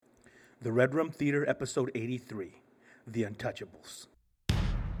The Red Room Theater, episode 83, The Untouchables.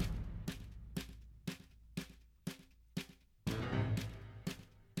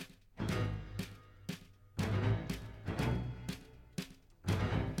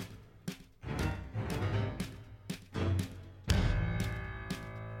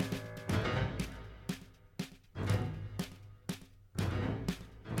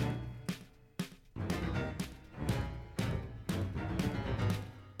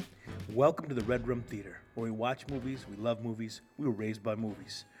 Welcome to the Red Room Theater, where we watch movies, we love movies, we were raised by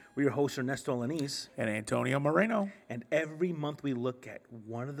movies. We're your hosts, Ernesto Lanise. And Antonio Moreno. And every month we look at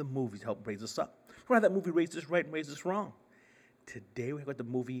one of the movies to help raise us up. We're how that movie raised us right and raised us wrong. Today we got the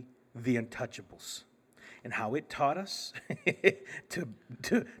movie The Untouchables and how it taught us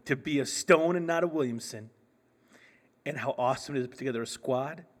to be a Stone and not a Williamson, and how awesome it is to put together a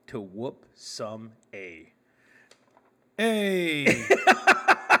squad to whoop some A. Hey.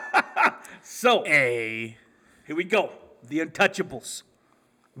 So, Hey. here we go. The Untouchables.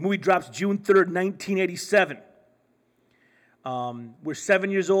 The movie drops June 3rd, 1987. We're 7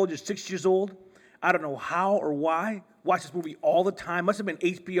 years old, you're 6 years old. I don't know how or why. Watch this movie all the time. Must have been an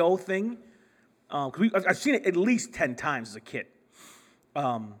HBO thing. I've seen it at least 10 times as a kid.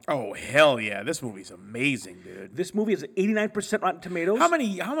 Oh, hell yeah. This movie's amazing, dude. This movie has 89% Rotten Tomatoes. How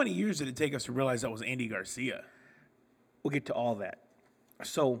many years did it take us to realize that was Andy Garcia? We'll get to all that.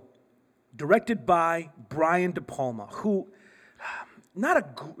 So, directed by Brian De Palma, who, I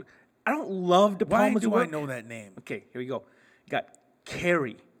don't love De Why Palma's do work. I know that name? Okay, here we go. You got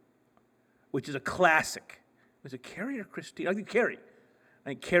Carrie, which is a classic. Was it Carrie or Christine? I think Carrie.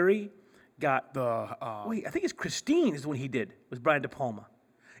 Carrie got wait, I think it's Christine is the one he did. Was Brian De Palma?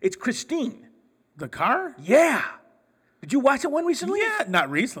 It's Christine. The car? Yeah. Did you watch it one recently? Yeah,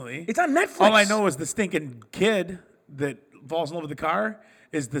 not recently. It's on Netflix. All I know is the stinking kid that falls in love with the car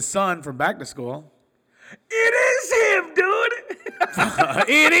is the son from Back to School. It is him, dude.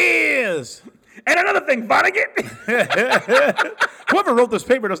 It is. And another thing, Vonnegut. Whoever wrote this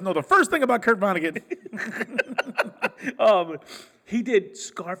paper doesn't know the first thing about Kurt Vonnegut. He did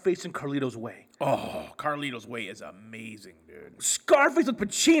Scarface and Carlito's Way. Oh, Carlito's Way is amazing, dude. Scarface with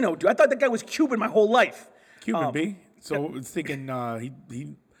Pacino, dude. I thought that guy was Cuban my whole life. Cuban B. So I was thinking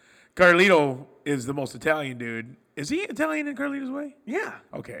Carlito is the most Italian dude. Is he Italian in Carlito's Way? Yeah.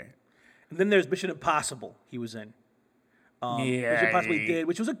 Okay. And then there's Mission Impossible. He was in. Yeah. Mission Impossible he did,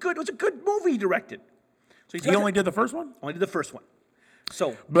 which was a good movie he directed. So He only did the first one? only did the first one.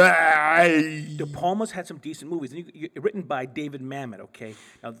 So Bye. De Palma's had some decent movies, and written by David Mamet. Okay.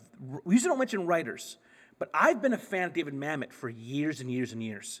 Now we usually don't mention writers, but I've been a fan of David Mamet for years and years and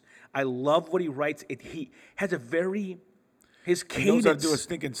years. I love what he writes. He has his cadence. He knows how to do a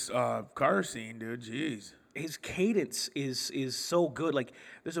stinking car scene, dude. Jeez. His cadence is so good. Like,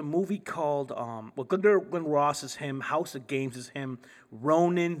 there's a movie called Glenn Ross is him, House of Games is him,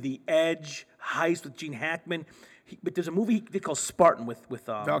 Ronin, The Edge, Heist with Gene Hackman. But there's a movie they call Spartan with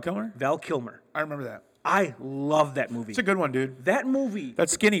Val Kilmer? Val Kilmer. I remember that. I love that movie. It's a good one, dude. That movie.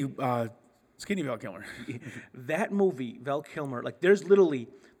 That's skinny Val Kilmer. That movie, Val Kilmer. Like, there's literally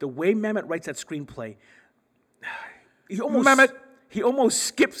the way Mamet writes that screenplay. He almost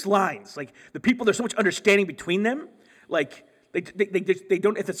skips lines. Like, the people, there's so much understanding between them. Like, they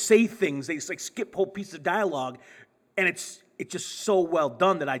don't have to say things. They just like skip whole pieces of dialogue, and it's just so well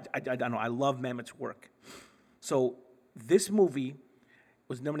done that I don't know. I love Mamet's work. So this movie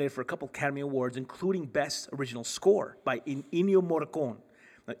was nominated for a couple Academy Awards, including Best Original Score by Ennio Morricone.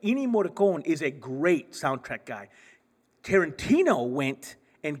 Now, Ennio Morricone is a great soundtrack guy. Tarantino went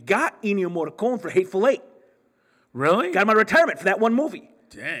and got Ennio Morricone for Hateful Eight. Really? Got him out of retirement for that one movie.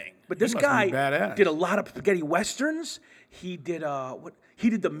 Dang. But this guy did a lot of spaghetti westerns. He did He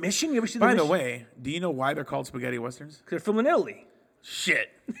did The Mission. You ever see The Mission? By the way, do you know why they're called spaghetti westerns? Because they're filmed in Italy. Shit.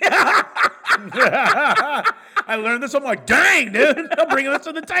 I learned this. I'm like, dang, dude. I'm bringing this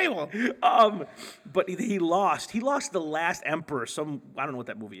to the table. But he lost. He lost The Last Emperor. I don't know what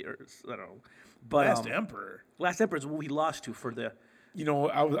that movie is. I don't know. But Last Emperor. Last Emperor is what he lost to for the. You know,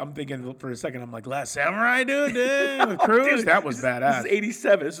 I'm thinking for a second. I'm like, Last Samurai, dude. With Cruise. Dude, that was badass. This is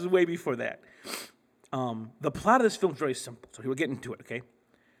 87. This is way before that. The plot of this film is very simple. So we'll get into it. Okay.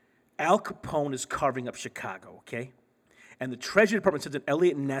 Al Capone is carving up Chicago. Okay. And the Treasury Department sends an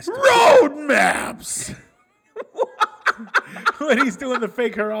Elliot Ness. Road maps. When he's doing the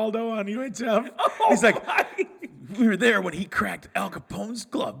fake Geraldo on UHF, he's like, we were there when he cracked Al Capone's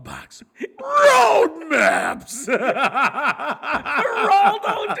glove box. Road maps. Geraldo,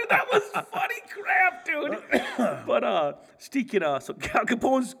 dude, that was funny crap, dude. But speaking of, so Al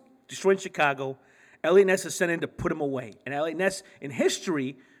Capone's destroying Chicago. Elliot Ness is sent in to put him away. And Elliot Ness, in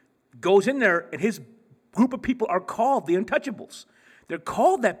history, goes in there, and his group of people are called the Untouchables. They're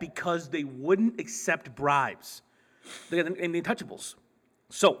called that because they wouldn't accept bribes. They're in the Untouchables.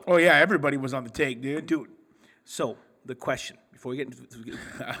 So, Oh, yeah, everybody was on the take, dude. So, the question, before we get into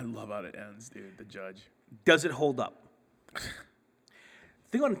I love how it ends, dude, the judge. does it hold up?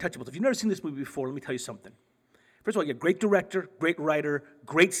 Thing on Untouchables, if you've never seen this movie before, let me tell you something. First of all, you get great director, great writer,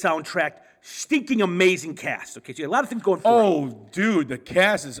 great soundtrack, stinking amazing cast. Okay, so you have a lot of things going for it. Oh, dude, the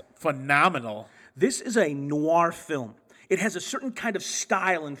cast is phenomenal. This is a noir film. It has a certain kind of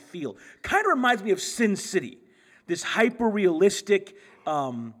style and feel. Kind of reminds me of Sin City. This hyper-realistic,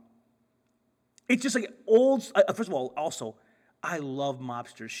 it's just like old, first of all, also, I love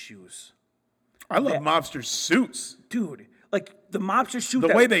mobsters' shoes. I love mobster suits. Dude, like the mobster shoes. The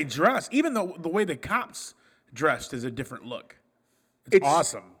way they dress, even the way the cops dressed is a different look. It's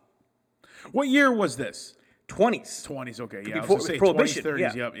awesome. What year was this? 20s. 20s, okay. Yeah, Before I was going to say Prohibition,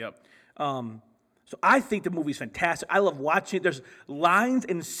 20s, 30s, yeah. yep. So I think the movie's fantastic. I love watching it. There's lines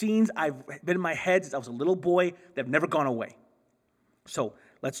and scenes I've been in my head since I was a little boy that have never gone away. So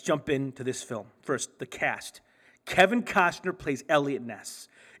let's jump into this film. First, the cast. Kevin Costner plays Elliot Ness.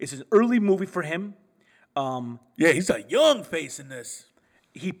 It's an early movie for him. Yeah, he's a young face in this.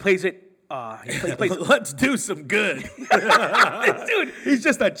 He plays it. He plays Let's do some good. dude. He's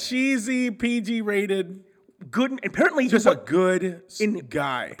just a cheesy, PG-rated, Good. Apparently, just a good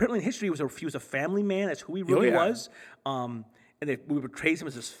guy. Apparently, in history, he was a family man. That's who he really was. And we portrays him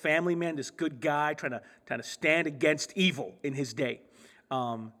as this family man, this good guy trying to stand against evil in his day.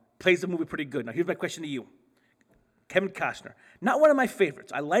 Plays the movie pretty good. Now, here's my question to you, Kevin Costner. Not one of my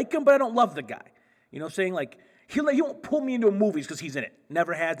favorites. I like him, but I don't love the guy. You know what I'm saying? Like he won't pull me into movies because he's in it.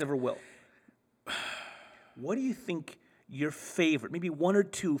 Never has, never will. What do you think your favorite, maybe one or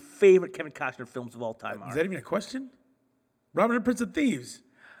two favorite Kevin Costner films of all time are? Is that even a question? Robin Hood, Prince of Thieves.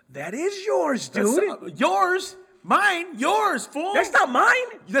 That is yours, dude. Yours? Mine? Yours, fool. That's not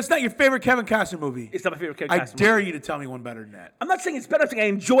mine. That's not your favorite Kevin Costner movie. It's not my favorite Kevin Costner movie. I dare you to tell me one better than that. I'm not saying it's better. I'm saying I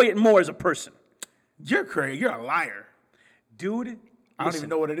enjoy it more as a person. You're crazy. You're a liar. Dude, I don't even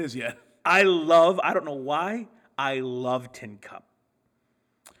know what it is yet. I don't know why, I love Tin Cup.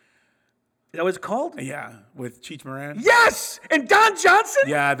 Is that what it's called? Yeah, with Cheech Marin. Yes! And Don Johnson?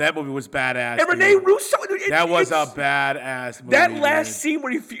 Yeah, that movie was badass. And Rene Russo? That was a badass movie. That last scene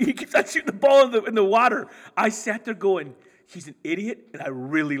where he keeps on shooting the ball in the water, I sat there going, he's an idiot, and I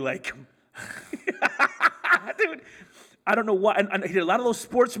really like him. Dude, I don't know why. And he did a lot of those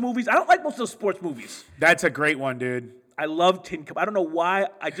sports movies. I don't like most of those sports movies. That's a great one, dude. I love Tin Cup. I don't know why.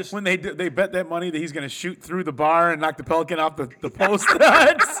 When they bet that money that he's going to shoot through the bar and knock the pelican off the post.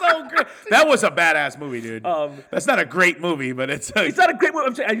 It's so great. That was a badass movie, dude. That's not a great movie, but it's not a great movie.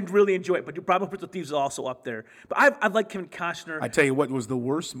 I'm saying I really enjoy it. But Robin Hood, Prince of Thieves is also up there. But I like Kevin Costner. I tell you what was the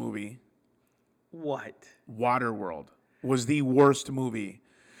worst movie. What? Waterworld was the worst movie.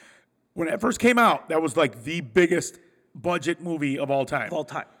 When it first came out, that was like the biggest budget movie of all time. Of all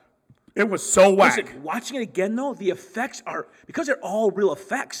time. It was so whack. Listen, watching it again, though, the effects are, because they're all real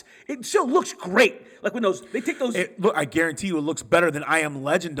effects, it still looks great. Like when they take those. Look, I guarantee you it looks better than I Am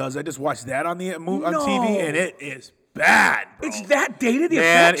Legend does. I just watched that on TV, and it is bad, bro. It's that dated, the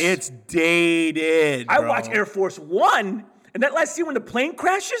effects? Man, it's dated, bro. I watched Air Force One, and that last scene when the plane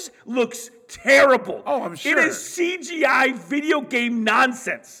crashes looks terrible. Oh, I'm sure. It is CGI video game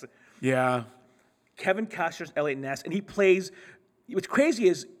nonsense. Yeah. Kevin Costner's Elliot Ness, and he plays. What's crazy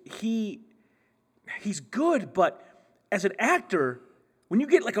is he's good, but as an actor, when you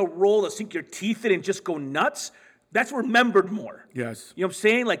get like a role to sink your teeth in and just go nuts, that's remembered more. Yes. You know what I'm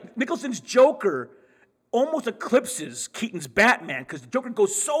saying? Like Nicholson's Joker almost eclipses Keaton's Batman because the Joker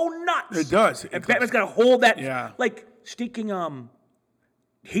goes so nuts. It does. And Batman's got to hold that. Yeah. Like stinking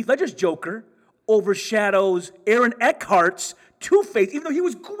Heath Ledger's Joker overshadows Aaron Eckhart's Two-Face, even though he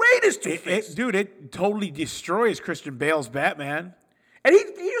was great as Two-Face. Dude, it totally destroys Christian Bale's Batman. And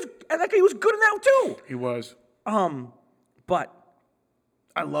he was good in that too. He was. But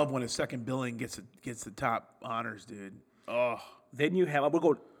I love when a second billing gets the top honors, dude. Oh. Then you have, we'll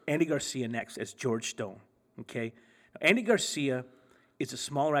go Andy Garcia next as George Stone. Okay? Now, Andy Garcia is a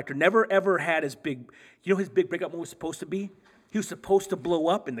smaller actor, never ever had his big, his big breakup movie was supposed to be? He was supposed to blow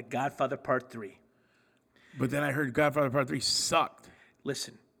up in The Godfather Part 3. But then I heard Godfather Part 3 sucked.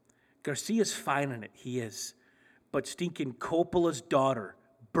 Listen, Garcia's fine in it. He is. But stinking Coppola's daughter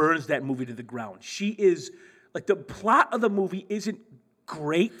burns that movie to the ground. She is, like, the plot of the movie isn't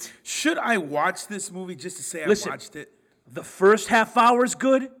great. Should I watch this movie just to say I watched it? The first half hour is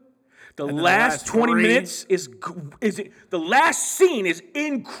good. The last 20 minutes is the last scene is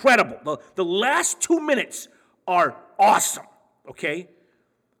incredible. The last 2 minutes are awesome, okay?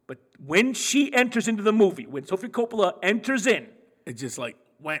 But when she enters into the movie, when Sofia Coppola enters in, It just like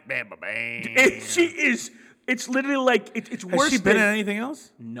went bam, bam, bam. she is. It's literally like it's worse. Has she been in anything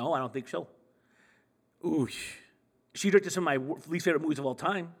else? No, I don't think so. Ooh. She directed some of my least favorite movies of all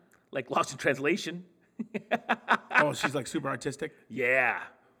time, like Lost in Translation. Oh, she's like super artistic. Yeah.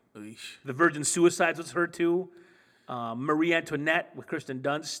 Eesh. The Virgin Suicides was her too. Marie Antoinette with Kirsten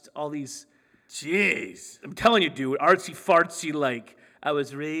Dunst. All these. Jeez. I'm telling you, dude, artsy fartsy. Like I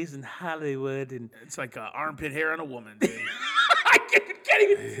was raised in Hollywood, and It's like armpit hair on a woman, dude. I can't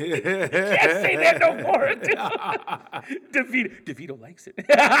even. Can't say that no more. DeVito likes it.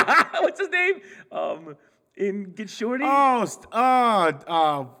 What's his name? In Get Shorty.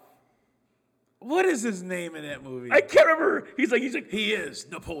 What is his name in that movie? I can't remember. He's like He is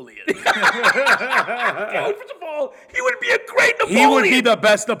Napoleon. Dude, first of all, he would be a great Napoleon. He would be the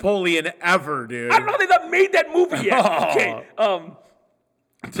best Napoleon ever, dude. I don't know how they not made that movie yet. Okay.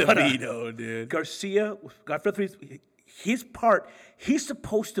 DeVito, dude. Garcia, Godfather 3, his part, he's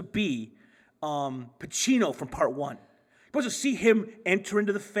supposed to be Pacino from part 1. You're supposed to see him enter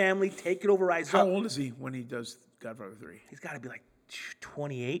into the family, take it over, rise How up. old is he when he does Godfather 3? He's got to be like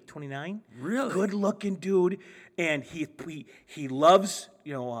 28, 29. Really? Good looking dude. And he loves,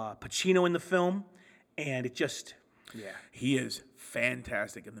 Pacino in the film. And it just, yeah. He is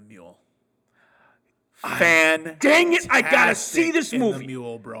fantastic in The Mule. Dang it, I got to see this movie. The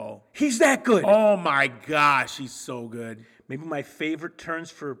Mule, bro. He's that good. Oh my gosh, he's so good. Maybe my favorite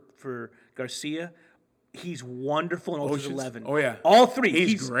turns for Garcia. He's wonderful in Ocean's 11. Oh, yeah. All three.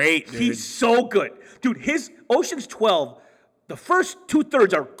 He's great, dude. He's so good. Dude, his Ocean's 12, the first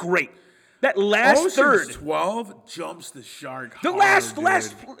 2/3 are great. That last Ocean's third. 12 jumps the shark The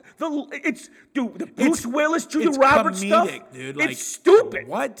dude. Bruce Willis, Julia it's Roberts comedic, stuff. dude. It's stupid.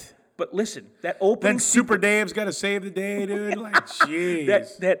 What? But listen, that opening. Then Super Dave's got to save the day, dude. Like, jeez. It is.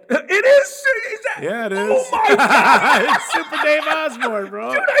 Is that? Yeah, it is. Oh my God. It's Super Dave Osborne,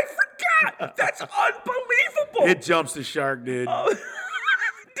 bro. Dude, I forgot. That's unbelievable. It jumps the shark, dude.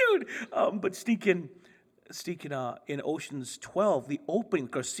 Dude, but sneaking in Ocean's 12, the opening,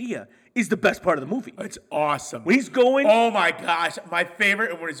 Garcia, is the best part of the movie. It's awesome. When he's going. Oh my gosh, my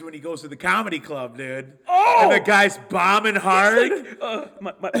favorite is when he goes to the comedy club, dude. Oh! And the guy's bombing hard.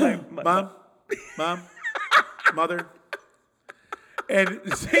 Like, Mom, mother. And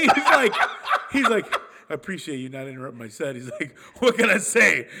he's like, I appreciate you not interrupting my set. He's like, what can I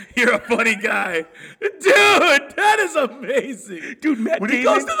say? You're a funny guy. Dude, that is amazing. Dude, Matt when Damon, he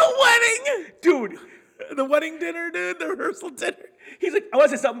goes to the wedding. Dude. The wedding dinner, dude, the rehearsal dinner. He's like, I want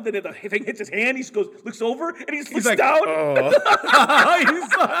to say something, then the thing hits his hand, he goes, looks over, and he just looks like, down. Oh.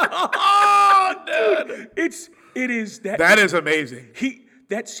 He's like, oh, dude. It is that. That is amazing.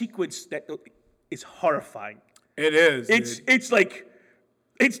 That sequence that is horrifying. It is.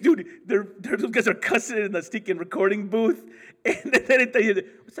 Dude, those guys are cussing in the sneaking recording booth. And then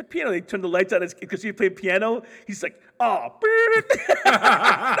what's that piano? They turn the lights on because he played piano. He's like, oh,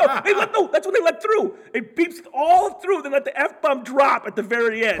 no, that's what they let through. It beeps all through. They let the F-bomb drop at the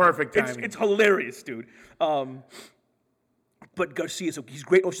very end. Perfect timing. It's hilarious, dude. But Garcia, so he's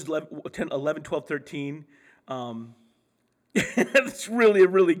great. Ocean's 11, 12, 13. It's really,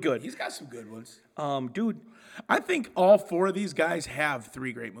 really good. He's got some good ones. Dude. I think all four of these guys have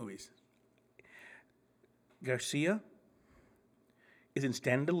 3 great movies. Garcia is in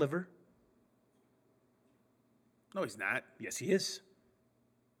Stand and Deliver. No, he's not. Yes, he is.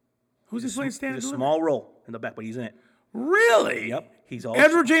 Who's he playing Stand and He's a Deliver? small role in the back, but he's in it. Really? Yep. He's also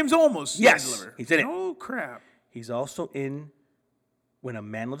Edward James Olmos. Yes, Stand and Deliver. he's in it. Oh, crap. He's also in When a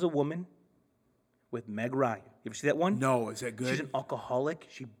Man Loves a Woman with Meg Ryan. You ever see that one? No, is that good? She's an alcoholic.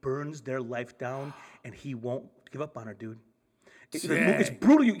 She burns their life down, and he won't give up on her, dude. It's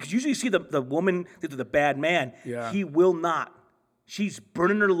brutal. Because usually you see the woman, the bad man. Yeah. He will not. She's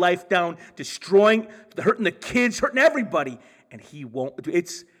burning her life down, destroying, hurting the kids, hurting everybody, and he won't.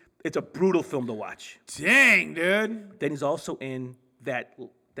 It's a brutal film to watch. Dang, dude. Then he's also in that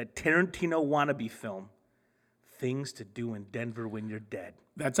Tarantino wannabe film, Things to Do in Denver When You're Dead.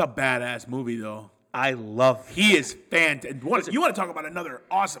 That's a badass movie, though. I love him. He is fantastic. You want to talk about another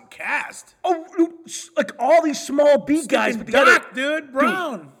awesome cast? Oh, like all these small B guys put together. Doc, dude,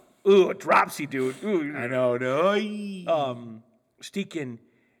 Brown. Ooh, a dropsy, dude. Ooh. I know, no. Steakin,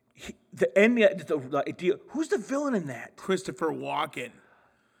 the end, the idea. Who's the villain in that? Christopher Walken.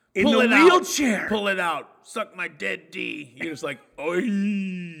 In the wheelchair. Pull it out. Suck my dead D. You're just like, oi.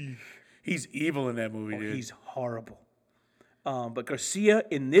 He's evil in that movie, dude. He's horrible. But Garcia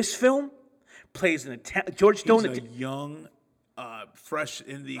in this film plays George Stone. He's a young, fresh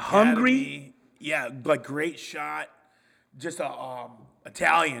in the hungry. academy. Yeah, like great shot. Just a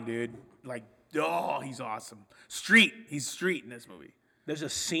Italian, dude. Like, oh, he's awesome. He's street in this movie. There's a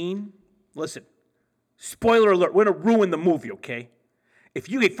scene. Listen, spoiler alert. We're gonna ruin the movie, okay?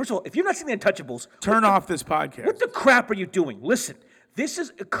 First of all, if you're not seeing the Untouchables, Turn off this podcast. what the crap are you doing? Listen, this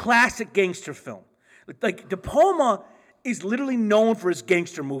is a classic gangster film. Like De Palma is literally known for his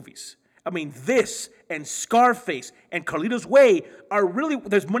gangster movies. I mean, this and Scarface and Carlito's Way are really,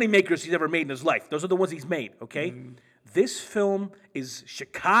 there's money makers he's ever made in his life. Those are the ones he's made, okay? This film is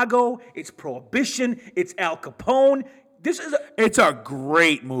Chicago, it's Prohibition, it's Al Capone. It's a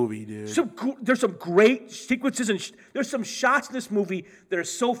great movie, dude. There's some great sequences and there's some shots in this movie that are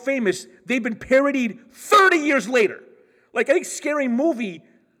so famous, they've been parodied 30 years later. Like, I think Scary Movie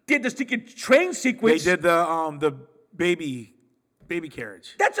did the stinking train sequence. They did the baby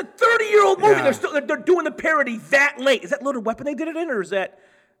carriage. That's a 30-year-old movie. Yeah. They're doing the parody that late. Is that Loaded Weapon they did it in, or is that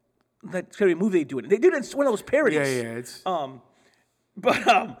Scary Movie they do it in? They did it in one of those parodies. Yeah.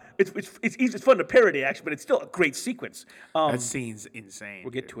 It's fun to parody actually, but it's still a great sequence. That scene's insane.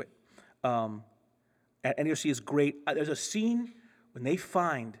 We'll get to it. At NEOC is great. There's a scene when they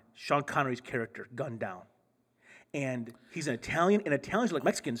find Sean Connery's character gunned down, and he's an Italian, and Italians are like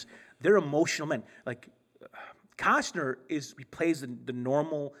Mexicans. They're emotional men. Like Costner he plays the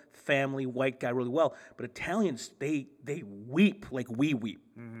normal family white guy really well, but Italians they weep like we weep,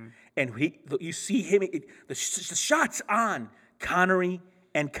 and you see him. The shots on Connery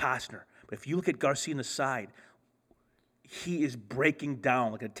and Costner, but if you look at Garcia on the side, he is breaking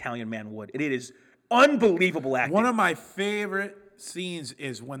down like an Italian man would, and it is unbelievable acting. One of my favorite scenes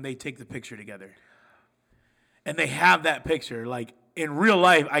is when they take the picture together, and they have that picture. Like in real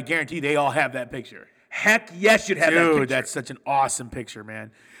life, I guarantee they all have that picture. Heck yes, you'd have that picture. Dude, that's such an awesome picture,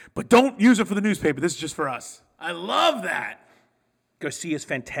 man. But don't use it for the newspaper. This is just for us. I love that. Garcia's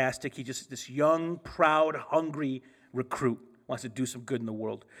fantastic. He's just this young, proud, hungry recruit. Wants to do some good in the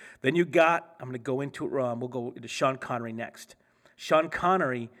world. Then I'm going to go into it, we'll go into Sean Connery next. Sean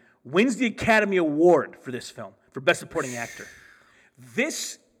Connery wins the Academy Award for this film, for Best Supporting Actor.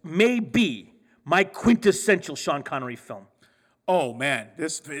 This may be my quintessential Sean Connery film. Oh man,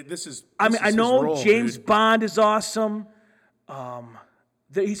 this is. I know James Bond is awesome. Some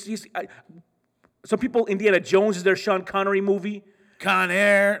people, Indiana Jones is their Sean Connery movie. Con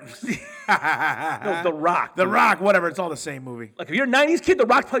Air. No, The Rock. The Rock, whatever. It's all the same movie. Like if you're a '90s kid, The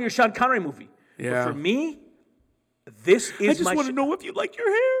Rock's probably your Sean Connery movie. Yeah. But for me, this is. I just want to know if you like your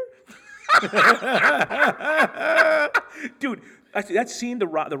hair. Dude, that scene, The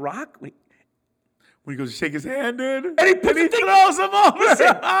Rock. When he goes to shake his hand, dude. And he throws him over.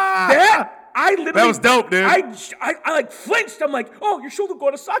 Listen, that was dope, dude. I like flinched. I'm like, oh, your shoulder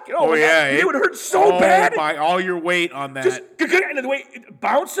going to socket. Oh yeah. It would hurt so bad. By all your weight on that. Just, and the way it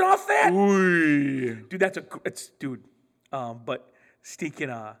bouncing off that. Ooh. Dude, dude. But stinking,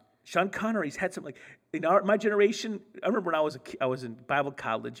 Sean Connery's had some, like, in my generation, I remember when I was in Bible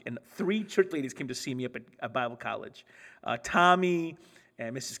college, and 3 church ladies came to see me up at Bible college. Tommy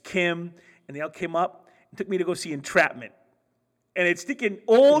and Mrs. Kim, and they all came up and took me to go see Entrapment. And it's stinking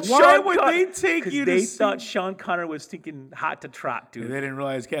old Sean Connery. Why would they take you to see? They thought Sean Connery was stinking hot to trot, dude. They didn't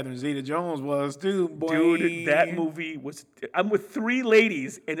realize Catherine Zeta-Jones was, too, boy. Dude, that movie was... I'm with 3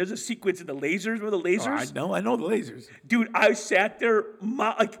 ladies, and there's a sequence in the lasers. Remember the lasers? Oh, I know the lasers. Dude, I sat there,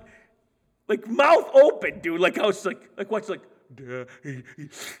 like mouth open, dude. Like I was like watching, like...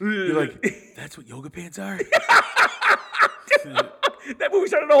 You're like, that's what yoga pants are? That movie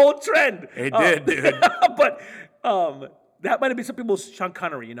started a whole trend. It did, dude. But that might have been some people's Sean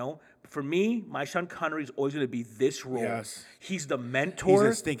Connery, you know? For me, my Sean Connery is always going to be this role. Yes. He's the mentor.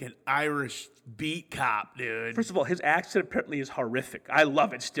 He's a stinking Irish beat cop, dude. First of all, his accent apparently is horrific. I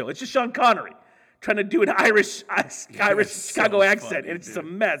love it still. It's just Sean Connery trying to do an Irish Chicago accent, funny, and it's dude. just a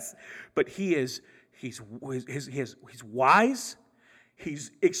mess. But he's wise.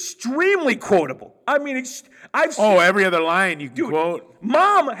 He's extremely quotable. I mean, I've seen, every other line you can quote.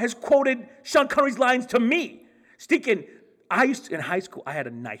 Mom has quoted Sean Connery's lines to me. Stinking, in high school, I had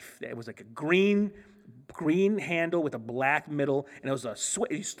a knife. It was like a green handle with a black middle, and it was a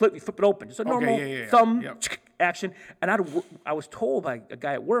you flip it open. Just a normal thumb action. And I was told by a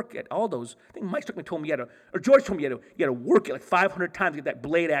guy at work at Aldo's, I think Mike Strickland told me George told me you had to work it like 500 times to get that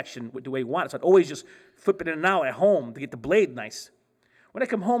blade action the way you want it. So I'd always just flip it in and out at home to get the blade nice. When I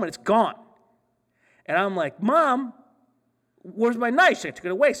come home and it's gone. And I'm like, Mom, where's my knife? She took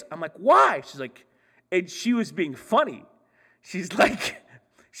it away. I'm like, why? She's like, and she was being funny. She's like,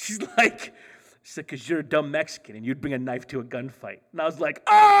 because you're a dumb Mexican and you'd bring a knife to a gunfight. And I was like,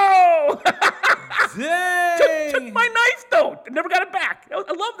 oh! Dang. Took my knife, though. Never got it back. I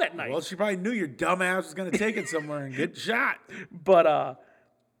love that knife. Well, she probably knew your dumb ass was going to take it somewhere and get shot. But,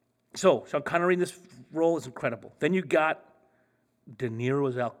 so Sean Connery in this role is incredible. Then you got De Niro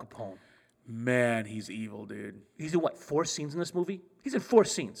as Al Capone. Man, he's evil, dude. He's in, 4 scenes in this movie? He's in 4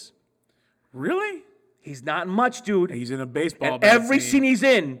 scenes. Really? He's not in much, dude. He's in a baseball And bat every scene he's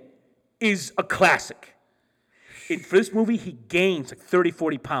in is a classic. For this movie, he gains like 30,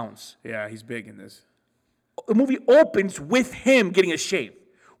 40 pounds. Yeah, he's big in this. The movie opens with him getting a shave.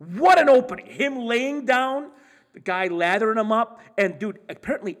 What an opening. Him laying down, the guy lathering him up. And, dude,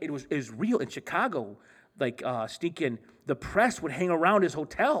 apparently it was real in Chicago. Like, sneaking, the press would hang around his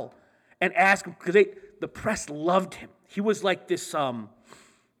hotel and ask him, because the press loved him. He was like this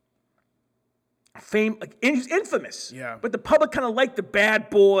fame, like, he's infamous. Yeah. But the public kind of liked the bad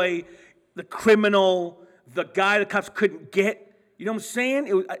boy, the criminal, the guy the cops couldn't get. You know what I'm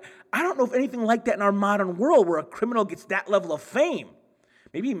saying? I don't know if anything like that in our modern world where a criminal gets that level of fame.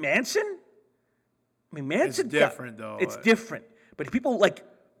 Maybe Manson? I mean, Manson. It's different, though. It's different. But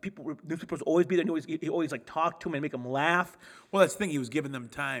newspapers always be there. He always like talk to him and make him laugh. Well, that's the thing. He was giving them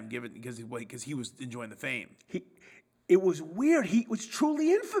time, because he was enjoying the fame. It was weird. He was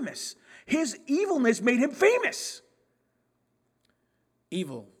truly infamous. His evilness made him famous.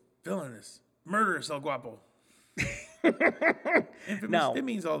 Evil, villainous, murderous, El Guapo. Infamous. Now, it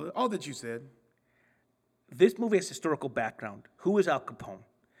means all that you said. This movie has historical background. Who is Al Capone?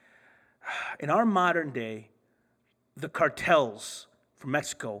 In our modern day, the cartels from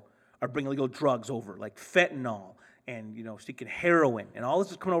Mexico are bringing illegal drugs over, like fentanyl and seeking heroin, and all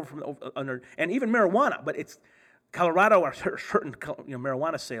this is coming over from under, and even marijuana. But it's Colorado are certain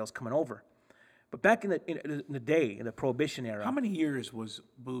marijuana sales coming over. But back in the day, in the Prohibition era, How many years was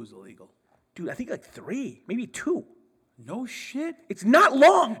booze illegal? dude, I think like 3, maybe 2. No shit. It's not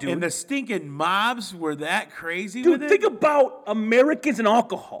long, dude. And the stinking mobs were that crazy Dude, with it? think about Americans and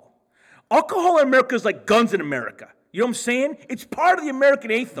alcohol. Alcohol in America is like guns in America. You know what I'm saying? It's part of the American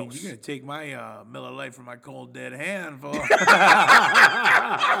ethos. You're going to take my Miller Lite from my cold, dead hand, fool. People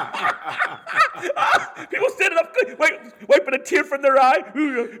standing up, wiping a tear from their eye.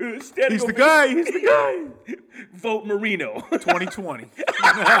 He's the guy. Vote Marino. 2020.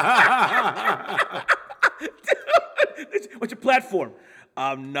 What's your platform?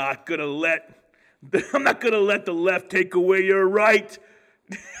 I'm not gonna let the left take away your right.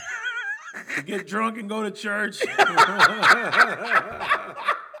 To get drunk and go to church.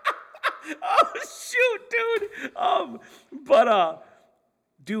 Oh shoot,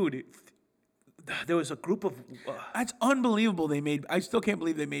 dude. Dude, there was a group of. That's unbelievable. I still can't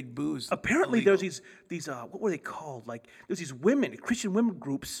believe they made booze. Apparently, illegal. there's these what were they called? Like there's these women, Christian women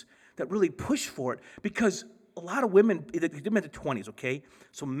groups that really push for it because a lot of women, they did them in the 20s, okay?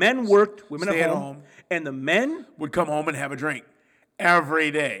 So men worked, women Stay at at home, home. and the men Would come home and have a drink every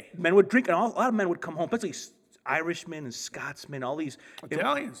day. men would drink, and a lot of men would come home, especially Irishmen and Scotsmen, all these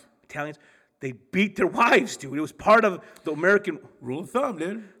Italians. They beat their wives, dude. It was part of the American. Rule of thumb,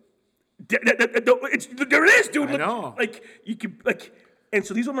 dude. There it is, dude. I know. Like you could and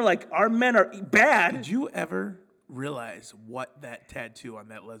so these women are like, our men are bad. Did you ever realize what that tattoo on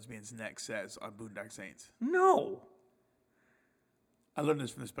that lesbian's neck says on Boondock Saints? No. I learned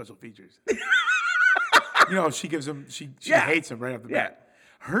this from the special features. She gives him, she Yeah. hates him right off the Yeah. bat.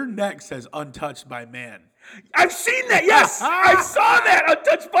 Her neck says untouched by man. I've seen that. Yes, I saw that.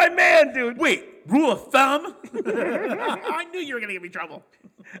 Untouched by man, dude. Wait, rule of thumb? I knew you were going to give me trouble.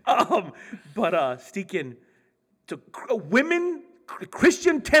 Sneaking to women,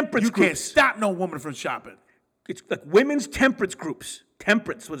 Christian temperance You groups. can't stop no woman from shopping. It's like women's temperance groups.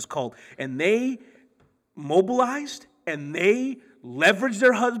 Temperance, what it's called. And they mobilized and they leveraged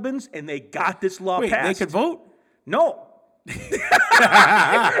their husbands and they got this law Wait, passed. they could vote? No. You're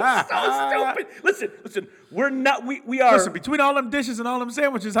so stupid. Listen. We're not. We are. Listen, between all them dishes and all them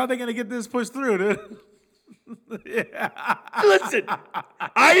sandwiches, how they going to get this pushed through, dude? Listen.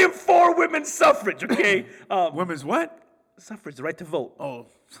 I am for women's suffrage. Okay. Women's what? Suffrage, the right to vote. Oh.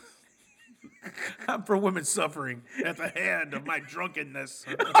 I'm for women suffering at the hand of my drunkenness.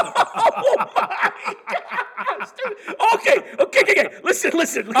 Oh my gosh, dude. Okay.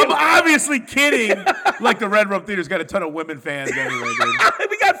 Listen. I'm obviously kidding. Like the Red Room Theater's got a ton of women fans anyway, dude.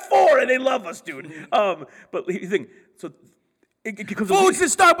 We got 4 and they love us, dude. But the thing, so it comes. Foods that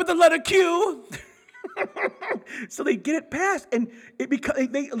start with the letter Q. So they get it passed, and they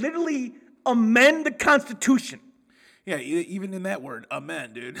literally amend the Constitution. Yeah, even in that word,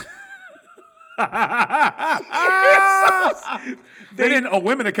 amen, dude. They didn't owe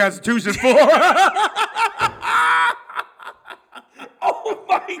women a constitution for. Oh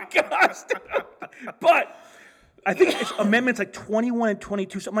my gosh. But I think it's amendments like 21 and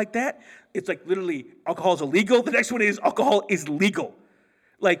 22, something like that. It's like literally alcohol is illegal. The next one is alcohol is legal.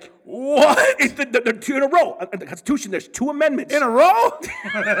 Like, What? It's the two in a row. In the Constitution, there's 2 amendments. In a row?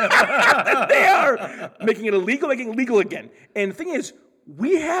 They are making it illegal, making it legal again. And the thing is,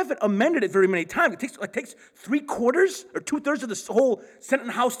 we haven't amended it very many times. It takes 3/4 or 2/3 of the whole Senate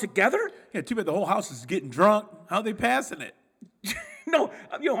and House together. Yeah, too bad the whole house is getting drunk. How are they passing it? No,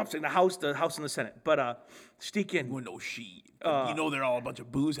 I'm saying the House and the Senate. But sneak in. Well, no shit. They're all a bunch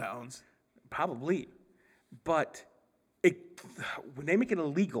of booze hounds. Probably. But when they make it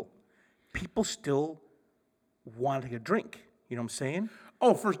illegal, people still want to take a drink. You know what I'm saying?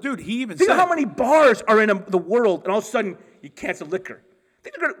 Oh, first, dude, he even Think said... of how many bars are in the world, and all of a sudden, you cancel liquor.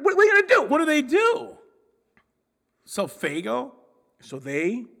 What are they going to do? What do they do? Sell Faygo? So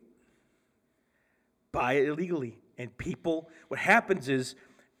they buy it illegally. And what happens is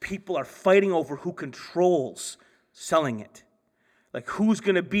people are fighting over who controls selling it. Like, who's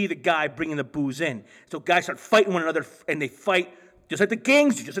going to be the guy bringing the booze in? So guys start fighting one another, and they fight just like the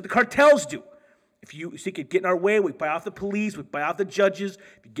gangs do, just like the cartels do. If you could get in our way, we buy off the police, we buy off the judges.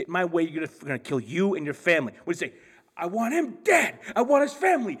 If you get in my way, we're going to kill you and your family. What do you say? I want him dead. I want his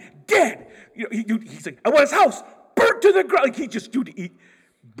family dead. He's like, I want his house burnt to the ground. Like,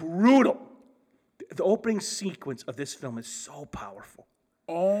 brutal. The opening sequence of this film is so powerful.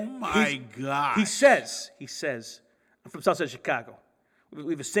 Oh, my God. He says, I'm from Southside Chicago.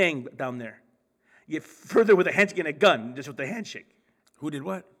 We have a saying down there. You get further with a handshake and a gun than just with a handshake. Who did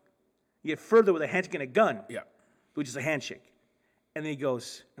what? You get further with a handshake and a gun, Yeah. which is a handshake. And then he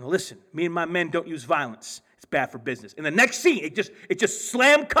goes, and listen, me and my men don't use violence. It's bad for business. In the next scene, it just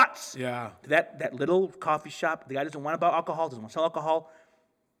slam cuts. Yeah. To that little coffee shop. The guy doesn't want about alcohol, doesn't want to sell alcohol.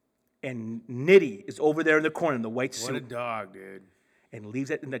 And Nitty is over there in the corner in the white suit. What a dog, dude. And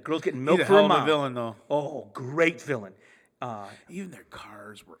leaves it, and the girl's getting milk He's a for her hell of a mom. villain, though. Oh, great villain. Even their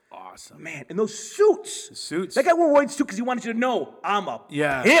cars were awesome. Man, and those suits. The suits. That guy wore a white suit because he wanted you to know, I'm a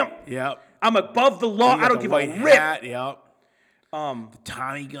Yeah. pimp. Yep. I'm above the law. I don't give a rip. Hat, yep. The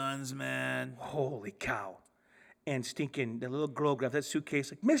Tommy guns, man. Holy cow. And stinking, the little girl grabbed that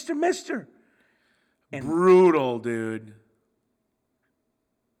suitcase like, Mister. And brutal, dude.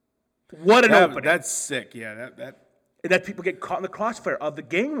 What an opening. That's sick. Yeah, that. And that people get caught in the crossfire of the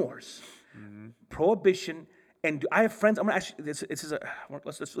gang wars. Mm-hmm. Prohibition. And I have friends, I'm going to ask you, this is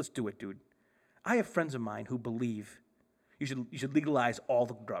let's do it, dude. I have friends of mine who believe you should legalize all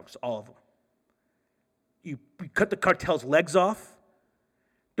the drugs, all of them. You cut the cartel's legs off.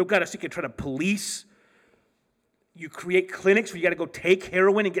 Don't got to try to police. You create clinics where you got to go take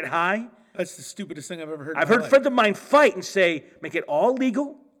heroin and get high. That's the stupidest thing I've ever heard. I've heard friends of mine fight and say, make it all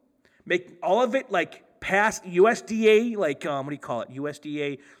legal, make all of it like past USDA, like what do you call it?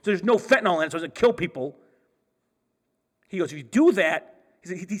 USDA. So there's no fentanyl in it, so it doesn't kill people. He goes, if you do that,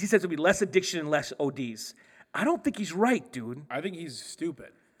 he says there'll be less addiction and less ODs. I don't think he's right, dude. I think he's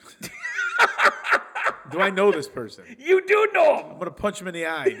stupid. Do I know this person? You do know him. I'm gonna punch him in the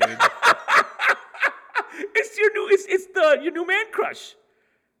eye, dude. It's your new man crush.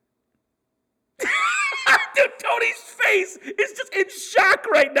 Dude, Tony's face is just in shock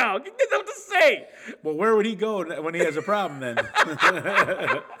right now. You get nothing to say. Well, where would he go when he has a problem then?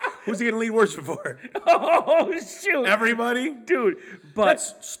 Who's he gonna lead worship for? Oh shoot! Everybody, dude. But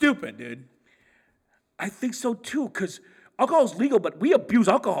that's stupid, dude. I think so too, because alcohol is legal, but we abuse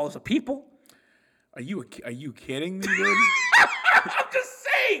alcohol as a people. Are you kidding me, dude? I'm just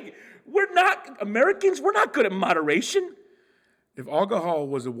saying, Americans, we're not good at moderation. If alcohol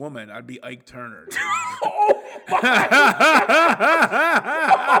was a woman, I'd be Ike Turner. Oh my gosh.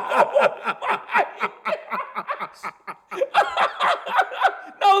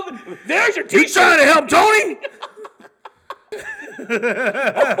 No, there's your teacher. You trying to help Tony?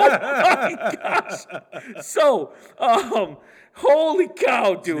 Oh my gosh. So, holy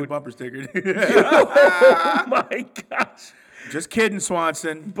cow, dude. Bumper sticker. Oh my gosh. Just kidding,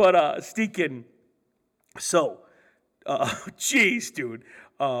 Swanson. But Steakin, so jeez, dude.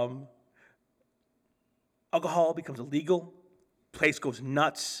 Alcohol becomes illegal. Place goes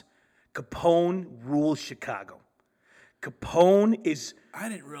nuts. Capone rules Chicago. Capone is. I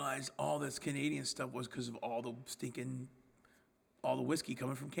didn't realize all this Canadian stuff was because of all the whiskey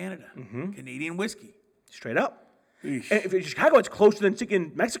coming from Canada. Mm-hmm. Canadian whiskey. Straight up. Eesh. And if it's Chicago, it's closer than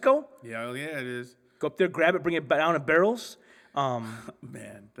stinking Mexico. Yeah, it is. Go up there, grab it, bring it down in barrels.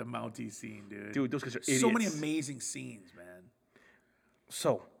 Man, the Mountie scene, dude. Dude, those guys are idiots. So many amazing scenes, man.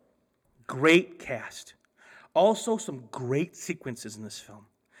 So, great cast. Also, some great sequences in this film.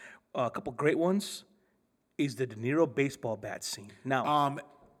 A couple great ones is the De Niro baseball bat scene. Now,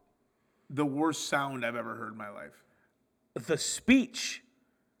 the worst sound I've ever heard in my life. The speech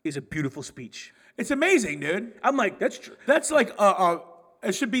is a beautiful speech. It's amazing, dude. I'm like, that's true. That's like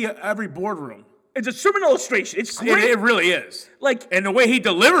it should be every boardroom. It's a sermon illustration. It's great. It really is. Like, and the way he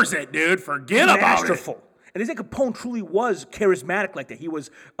delivers it, dude, forget about it. Masterful. And they say Capone truly was charismatic like that. He was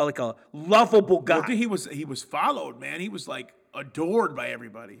like a lovable guy. Well, dude, he was followed, man. He was like adored by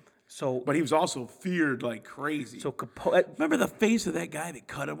everybody. So, but he was also feared like crazy. So Capone, remember the face of that guy that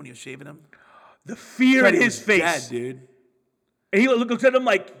cut him when he was shaving him? The fear in his face, dead, dude. And he looks at him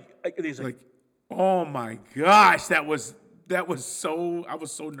like he's like, oh my gosh, that was so. I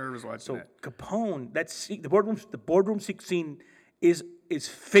was so nervous watching that. So Capone, the boardroom scene is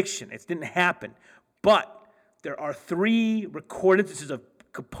fiction. It didn't happen, but there are 3 recorded instances of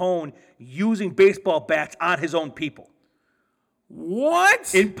Capone using baseball bats on his own people.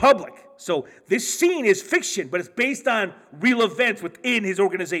 What? In public. So this scene is fiction, but it's based on real events within his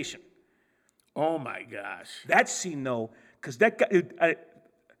organization. Oh my gosh. That scene though, because that guy,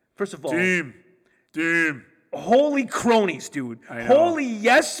 first of all, Damn. Holy cronies, dude. I know. Holy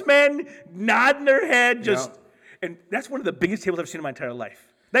yes men nodding their head, and that's one of the biggest tables I've seen in my entire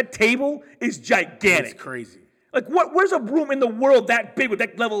life. That table is gigantic. It's crazy. Like, where's a room in the world that big with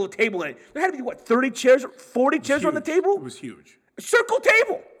that level of table in it? There had to be, 30 chairs, 40 chairs on the table? It was huge. A circle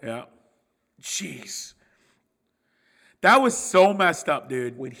table. Yeah. Jeez. That was so messed up,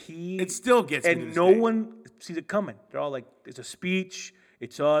 dude. It still gets me to and this no day. one sees it coming. They're all like, it's a speech,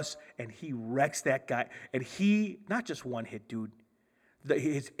 it's us, and he wrecks that guy. And he, not just one hit, dude.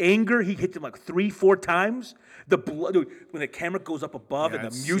 His anger, he hits him like 3-4 times. The blood, dude, when the camera goes up above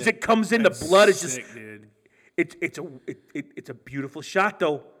and the music comes in, the blood is just, dude. It's a beautiful shot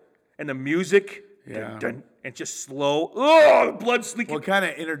though, and the music, and just slow. Oh, the blood's leaking. Well, it kind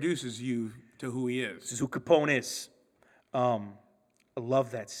of introduces you to who he is. This is who Capone is. I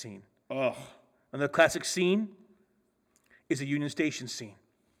love that scene. Oh, Another classic scene is a Union Station scene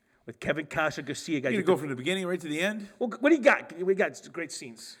with Kevin Costner, Garcia. you gonna go from the beginning right to the end? Well, what do you got? We got great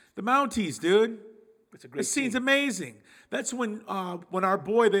scenes. The Mounties, dude. It's a great This scene's amazing. That's when our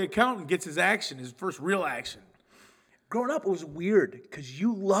boy, the accountant, gets his action, his first real action. Growing up, it was weird because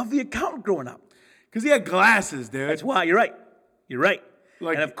you love the accountant growing up. Because he had glasses, dude. That's why. You're right.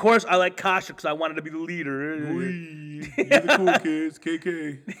 Like, and of course, I like Costner because I wanted to be the leader. You're the cool kids,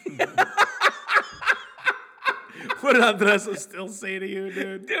 KK. What did Andres still say to you,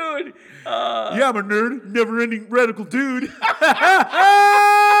 dude? Dude. Yeah, I'm a nerd. Never-ending radical dude. When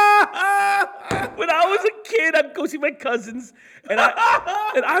I was a kid, I'd go see my cousins, and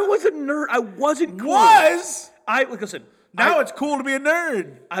I was a nerd. I wasn't cool. Listen. Now it's cool to be a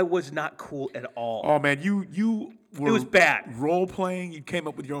nerd. I was not cool at all. Oh man, you were it was bad. Role playing. You came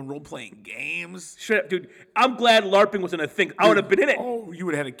up with your own role playing games. Straight up, dude. I'm glad LARPing wasn't a thing. I would have been in it. Oh, you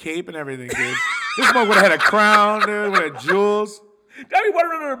would have had a cape and everything, dude. This one would have had a crown, dude. Would have had jewels. I mean,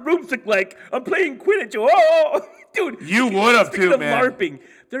 running on a broomstick like I'm playing Quidditch. Oh, dude. You would have too, man. LARPing.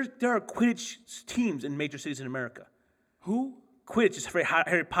 There are Quidditch teams in major cities in America. Who? Quidditch is for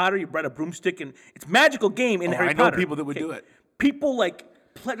Harry Potter. You ride a broomstick, and it's a magical game in Harry Potter. I know people that would do it. People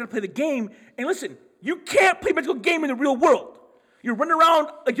play the game, and listen, you can't play a magical game in the real world. You're running around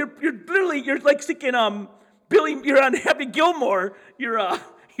like you're like thinking Billy. You're on Happy Gilmore. You're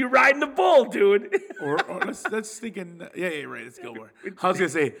riding the bull, dude. or that's thinking. Yeah, right. It's Gilmore. I was gonna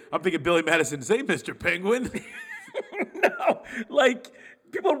say I'm thinking Billy Madison. Say, Mr. Penguin. No, like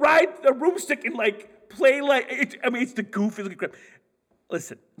people ride a broomstick and play it's the goofiest crap.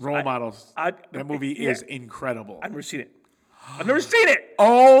 Listen, Role models. That movie is incredible. I've never seen it.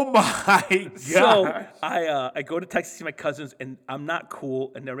 Oh my god! So I go to Texas to see my cousins, and I'm not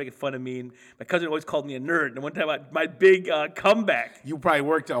cool, and they're making fun of me. And my cousin always called me a nerd. And one time, my big comeback. You probably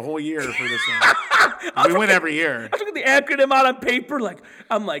worked a whole year for this one. We win every year. I was looking at the acronym out on paper.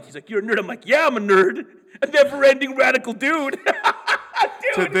 He's like, you're a nerd. I'm like, yeah, I'm a nerd. A never-ending radical dude.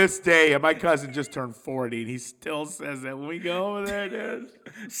 To this day, and my cousin just turned 40, and he still says that when we go over there, dude.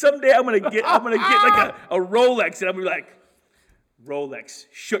 Someday I'm gonna get like a Rolex, and I'm gonna be like, Rolex,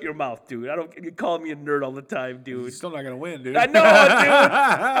 shut your mouth, dude. You're calling me a nerd all the time, dude. You're still not gonna win, dude. I know, dude.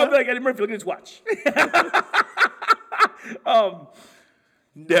 I'm like Eddie Murphy. Look at his watch.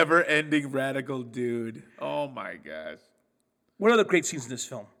 Never-ending radical dude. Oh my gosh. What are the great scenes in this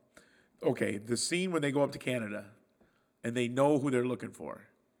film? Okay, the scene when they go up to Canada and they know who they're looking for.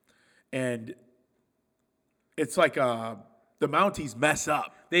 And it's like the Mounties mess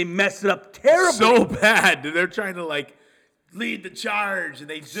up. They mess it up terribly. So bad. They're trying to lead the charge, and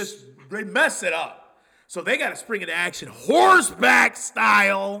they mess it up. So they got to spring into action horseback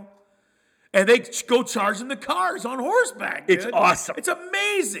style. And they go charging the cars on horseback. Dude. It's awesome. It's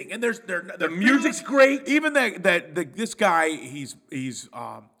amazing. And the music's great. Even this guy, he's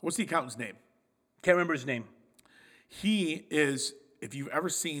what's the accountant's name? Can't remember his name. He is, if you've ever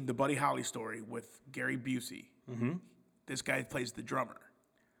seen the Buddy Holly story with Gary Busey, this guy plays the drummer.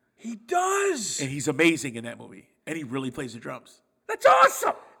 He does. And he's amazing in that movie. And he really plays the drums. That's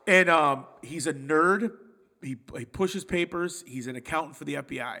awesome. And he's a nerd. He pushes papers. He's an accountant for the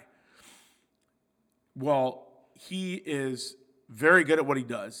FBI. Well, he is very good at what he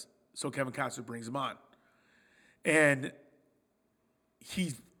does, so Kevin Costner brings him on. And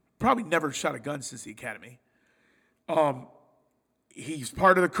he's probably never shot a gun since the academy. He's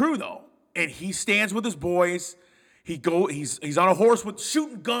part of the crew, though, and he stands with his boys. He's on a horse with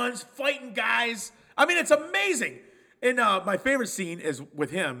shooting guns, fighting guys. I mean, it's amazing. And my favorite scene is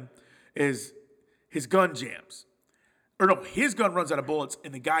with him is his gun jams. Or no, his gun runs out of bullets,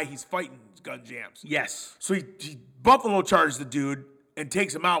 and the guy he's fighting's gun jams. Yes. So he buffalo charges the dude and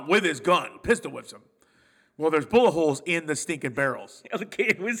takes him out with his gun, pistol whips him. Well, there's bullet holes in the stinking barrels.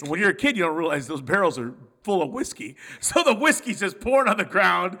 Okay, whiskey. When you're a kid, you don't realize those barrels are full of whiskey. So the whiskey's just pouring on the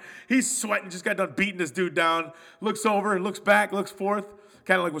ground. He's sweating, just got done beating this dude down. Looks over, looks back, looks forth.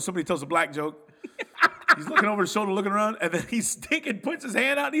 Kind of like when somebody tells a black joke. He's looking over his shoulder, looking around, and then he's stinking, puts his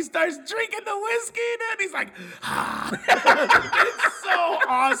hand out, and he starts drinking the whiskey, and he's like, It's so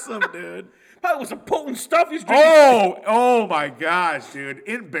awesome, dude. That was some potent stuff he's drinking. Oh my gosh, dude.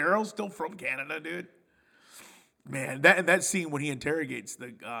 In barrels, still from Canada, dude. Man, that scene when he interrogates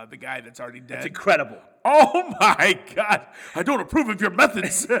the guy that's already dead. It's incredible. Oh my God. I don't approve of your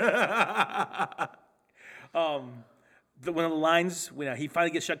methods. One of the lines, when he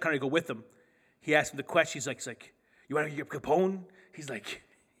finally gets Sean Connery to go with him, he asks him the question. He's like, you want to hear Capone? He's like,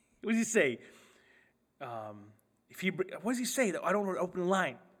 what does he say? What does he say? I don't want to open the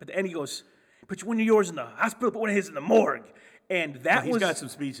line. But at the end he goes, put one of yours in the hospital, put one of his in the morgue. And he's got some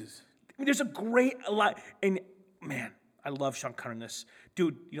speeches. I mean, there's a lot. And man, I love Sean Connery in this.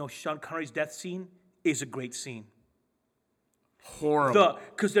 Dude, Sean Connery's death scene is a great scene. Horrible.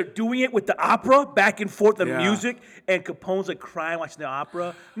 Because they're doing it with the opera, back and forth, the music, and Capone's like crying watching the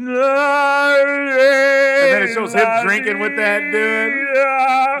opera. And then it shows him drinking with that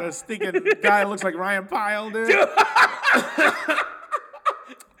dude. The stinking guy looks like Ryan Pyle, dude.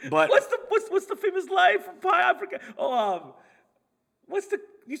 But what's the famous line from Pyle? I forget.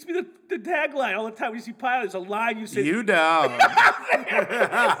 Used to be the tagline all the time when you see Pyle. There's a line you say. You down.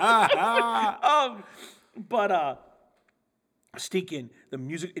 Stinking the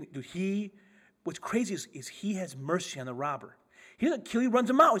music, dude. What's crazy is he has mercy on the robber. He doesn't kill. He runs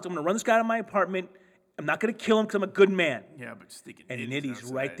him out. He's, I'm going to run this guy out of my apartment. I'm not going to kill him because I'm a good man. Yeah, but stinking. And Nitty's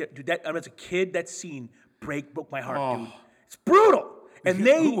right there, dude. As a kid, that scene broke my heart, dude. It's brutal. And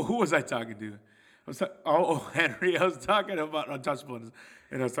who was I talking to? Henry. I was talking about Untouchables,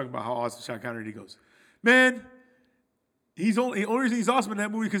 and I was talking about how awesome Sean Connery. He goes, man. The only reason he's awesome in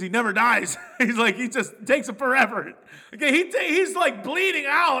that movie because he never dies. He's like, he just takes it forever. Okay, he's like bleeding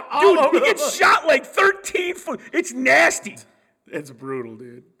out all dude, over. He gets shot like 13 foot. It's nasty. It's brutal,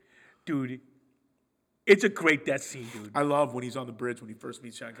 dude. Dude, it's a great death scene, dude. I love when he's on the bridge when he first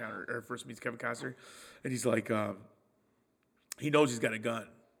meets Sean Connery or first meets Kevin Costner, and he's like, he knows he's got a gun,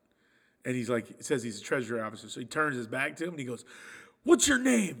 and he's like, it says he's a treasury officer, so he turns his back to him and he goes, what's your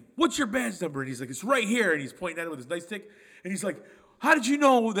name? What's your badge number? And he's like, it's right here. And he's pointing at it with his nightstick. And he's like, how did you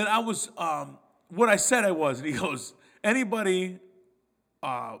know that I was what I said I was? And he goes, anybody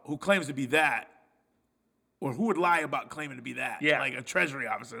who claims to be that, or who would lie about claiming to be that, like a treasury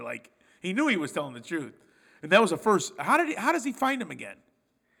officer, like he knew he was telling the truth. And that was the first. How does he find him again?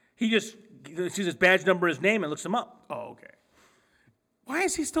 He just sees his badge number, his name, and looks him up. Oh, okay. Why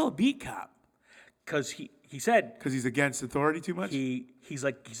is he still a beat cop? Because he said because he's against authority too much. He's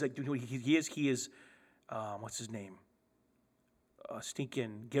like he is. What's his name?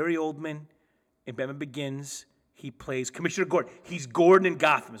 Stinking Gary Oldman in Batman Begins. He plays Commissioner Gordon. He's Gordon in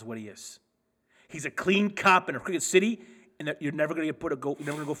Gotham, is what he is. He's a clean cop in a crooked city, and you're never gonna you're never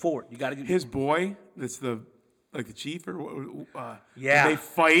gonna go forward. You got to. His boy, that's the chief or yeah. They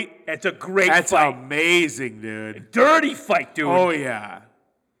fight. It's a great fight. That's amazing, dude. A dirty fight, dude. Oh yeah.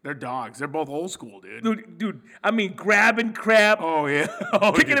 They're dogs. They're both old school, dude. Dude, I mean, grabbing crap. Oh, yeah.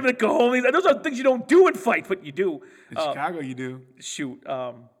 Kicking him in the cojones. Those are things you don't do in fights, but you do. In Chicago, you do. Shoot.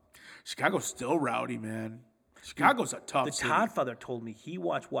 Chicago's still rowdy, man. Chicago's a tough city. The Toddfather told me he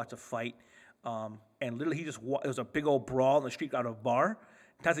watched a fight, and literally it was a big old brawl in the street out of a bar.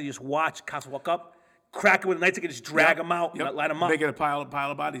 Times he just watched cops walk up, crack him with a nightstick, and just drag him out, and light him up. Make it a pile of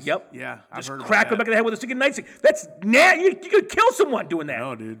bodies. Yep. Yeah, just crack him back in the head with a stick and nightstick. That's you could kill someone doing that.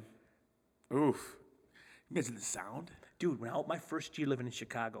 No, dude. Oof. Imagine the sound. Dude, my first year living in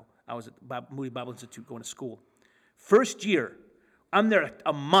Chicago, I was at the Moody Bible Institute going to school. First year, I'm there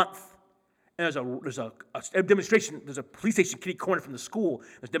a month, and there's a demonstration. There's a police station kitty corner from the school.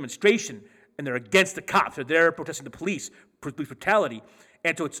 There's a demonstration, and they're against the cops. They're there protesting the police brutality.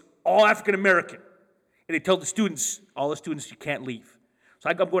 And so it's all African American. And they tell all the students, you can't leave. So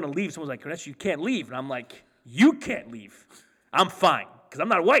I'm going to leave. Someone's like, Ernesto, you can't leave. And I'm like, you can't leave. I'm fine, because I'm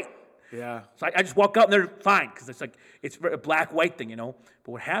not white. Yeah. So I just walk out and they're fine, because it's a black-white thing, But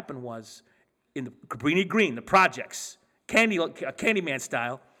what happened was, in the Cabrini Green, the projects, Candyman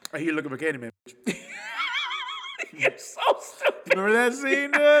style. I hear you looking for Candyman. You're so stupid. Remember that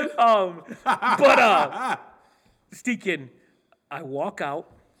scene, dude? Steakin', I walk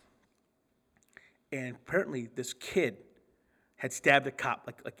out, and apparently this kid had stabbed a cop,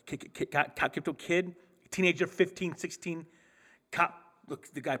 cop killed a kid, teenager, 15, 16, cop.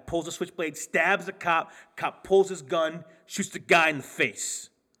 Look, the guy pulls a switchblade, stabs the cop pulls his gun, shoots the guy in the face.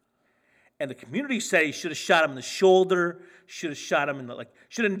 And the community said he should have shot him in the shoulder, should have shot him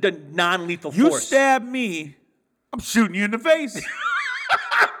should have done non-lethal force. You stab me, I'm shooting you in the face.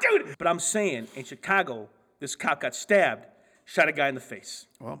 Dude. But I'm saying, in Chicago, this cop got stabbed, shot a guy in the face.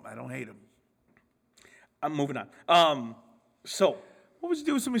 Well, I don't hate him. I'm moving on. So. What would you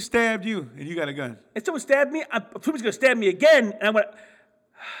do if somebody stabbed you and you got a gun? If someone stabbed me, somebody's going to stab me again, and I'm going to...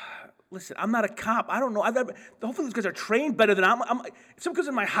 Listen, I'm not a cop. I don't know. Hopefully these guys are trained better than I'm. If someone comes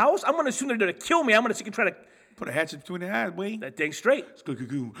in my house, I'm going to assume they're going to kill me. I'm going to try to... Put a hatchet between their eyes, boy. That dang straight.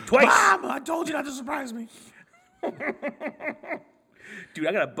 Twice. Mom, I told you not to surprise me. Dude,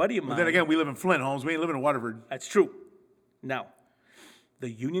 I got a buddy of mine. But then again, we live in Flint, Holmes. We ain't living in Waterford. That's true. Now, the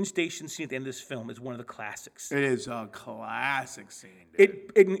Union Station scene at the end of this film is one of the classics. It is a classic scene,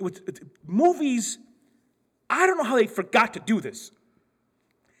 dude. Movies, I don't know how they forgot to do this.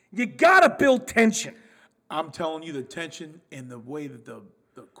 You gotta build tension. I'm telling you, the tension and the way that the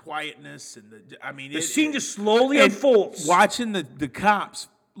quietness and the scene just slowly unfolds. Watching the cops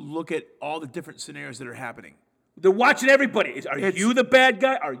look at all the different scenarios that are happening. They're watching everybody. Are you the bad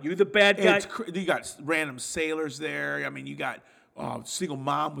guy? Are you the bad guy? You got random sailors there. I mean, you got single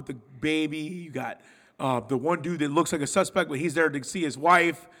mom with the baby. You got the one dude that looks like a suspect, but he's there to see his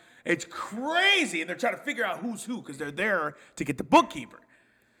wife. It's crazy, and they're trying to figure out who's who because they're there to get the bookkeeper.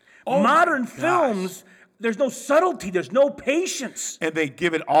 Modern films, there's no subtlety, there's no patience. And they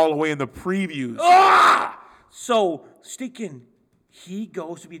give it all away in the previews. So, Steakin', he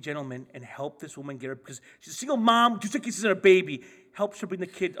goes to be a gentleman and help this woman get her, because she's a single mom, 2 kisses and a baby, helps her bring the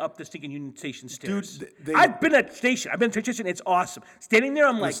kid up the stinking Union Station stairs. Dude, I've been at the station. I've been at the train station. It's awesome. Standing there,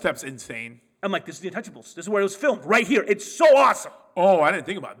 I'm like... The step's insane. I'm like, this is the Untouchables. This is where it was filmed, right here. It's so awesome. Oh, I didn't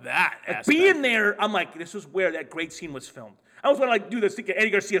think about that aspect. Being there, I'm like, this was where that great scene was filmed. I always want to do this,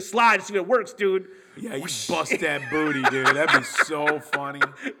 Eddie Garcia slide to see if it works, dude. Yeah, you bust that booty, dude. That'd be so funny.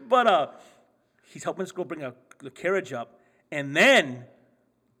 But he's helping this girl bring the carriage up, and then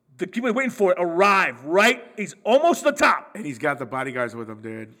the people waiting for it arrive, right? He's almost to the top. And he's got the bodyguards with him,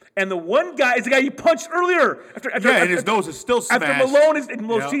 dude. And the one guy is the guy he punched earlier. And his nose is still smashed. After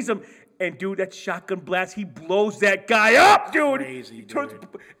Malone sees him. And, dude, that shotgun blast, he blows that guy up, dude. Crazy, dude.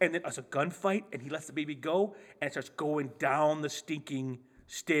 And then it's a gunfight, and he lets the baby go, and it starts going down the stinking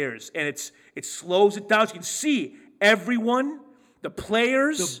stairs. And it slows it down so you can see everyone, the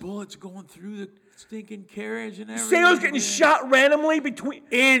players. The bullets going through the stinking carriage and everything. Sailors getting shot randomly between.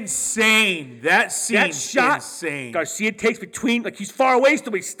 Insane. That scene's insane. Garcia takes between, he's far away, so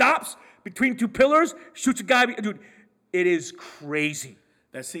he stops between 2 pillars, shoots a guy. Dude, it is crazy.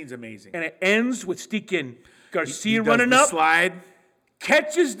 That scene's amazing. And it ends with Steakin' Garcia he running up. Slide.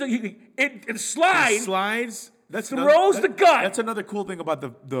 Catches it slides. He slides. Throws the gun. That's another cool thing about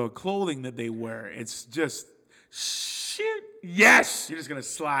the clothing that they wear. It's just shit. Yes. You're just going to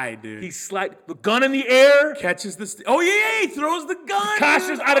slide, dude. He slides. The gun in the air. Catches the... he throws the gun.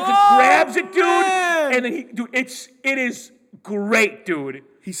 Cassius out of grabs it, dude. Man. And then it is great, dude.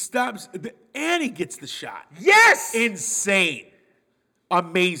 He stops, and he gets the shot. Yes. Insane.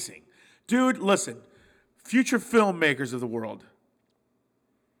 Amazing. Dude, listen. Future filmmakers of the world,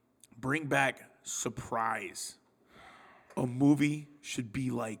 bring back surprise. A movie should be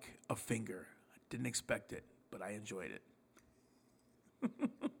like a finger. I didn't expect it, but I enjoyed it.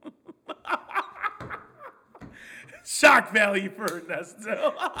 Shock value for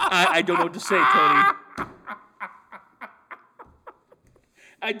Ernesto. I don't know what to say, Tony.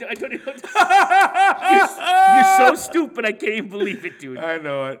 I don't even know what to say. You're so stupid, I can't even believe it, dude. I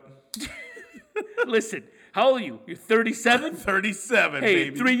know it. Listen, how old are you? You're 37? 37, hey, baby.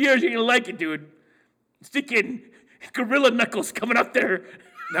 in 3 years, you're going to like it, dude. Sticking gorilla knuckles coming up there.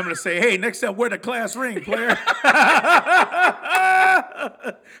 And I'm going to say, hey, next up, wear the class ring, player.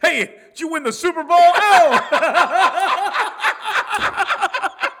 Hey, did you win the Super Bowl? Oh!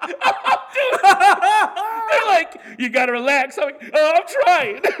 They're like, you got to relax. I'm like, oh, I'm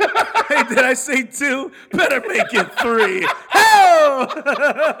trying. Hey, did I say 2? Better make it 3. Hell!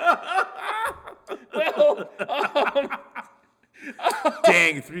 Well,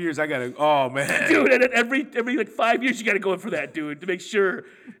 Dang, 3 years, I got to, oh, man. dude, and every like 5 years, you got to go in for that, dude, to make sure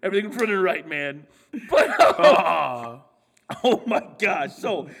everything's running right, man. But, oh my gosh.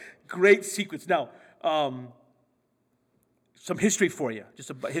 So, great sequence. Now, some history for you.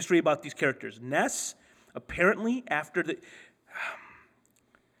 Just a history about these characters. Ness, apparently,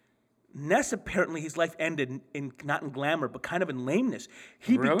 his life ended not in glamour, but kind of in lameness.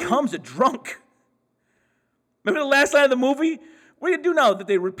 He becomes a drunk. Remember the last line of the movie? What do you do now that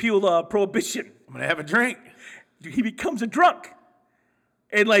they repeal prohibition? I'm going to have a drink. He becomes a drunk.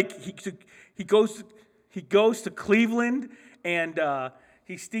 And like he goes to Cleveland and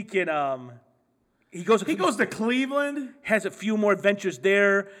he's sneaking he goes to Cleveland? Has a few more adventures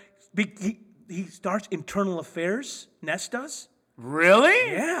there. He starts internal affairs. Ness does.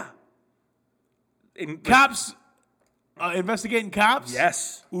 Really? Yeah. Cops investigating cops?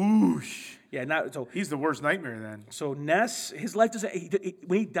 Yes. Oosh. Yeah, so he's the worst nightmare then. So Ness, his life doesn't.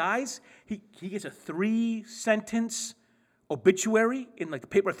 When he dies, he gets a 3-sentence obituary in like the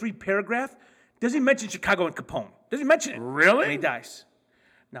paper, a 3-paragraph. Doesn't even mention Chicago and Capone. Doesn't mention it. Really? When he dies.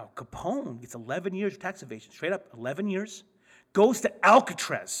 Now Capone gets 11 years of tax evasion, straight up 11 years. Goes to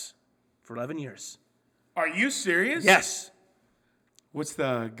Alcatraz for 11 years. Are you serious? Yes. What's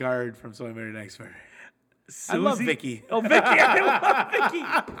the guard from So I Married an Expert? Susie? I love Vicky. Oh, Vicky! I love Vicky.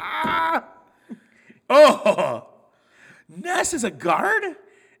 Oh, Ness is a guard?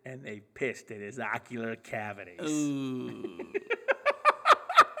 And they pissed in his ocular cavities. Ooh.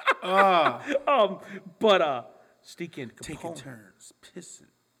 But Steakin' Capone. Taking turns pissing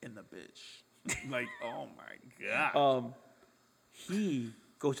in the bitch. Like, oh my God. He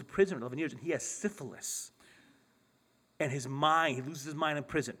goes to prison for 11 years and he has syphilis. And he loses his mind in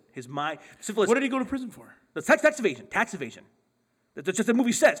prison. Syphilis. What did he go to prison for? The tax evasion. That's just the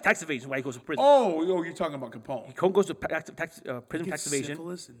movie says. Tax evasion is why he goes to prison. Oh, you're talking about Capone. Capone goes to prison tax evasion.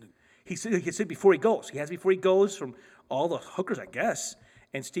 Syphilis He said before he goes. He has before he goes from all the hookers, I guess.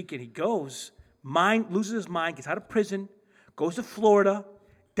 And Steakin', he goes, loses his mind, gets out of prison, goes to Florida,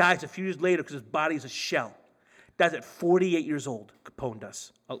 dies a few years later because his body is a shell. Dies at 48 years old, Capone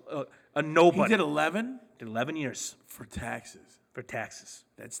does. A nobody. He did 11? Did 11 years. For taxes.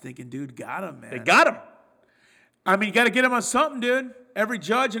 That stinking dude got him, man. They got him. I mean, you got to get him on something, dude. Every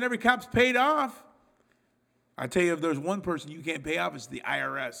judge and every cop's paid off. I tell you, if there's one person you can't pay off, it's the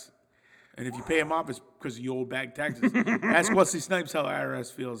IRS. And if you pay him off, it's because you owe back taxes. Ask Wesley Snipes how the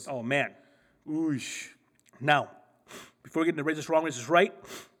IRS feels. Oh, man. Oosh. Now, before we get into Raise This Wrong, Raise This Right,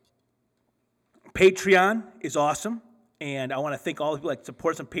 Patreon is awesome. And I want to thank all the people that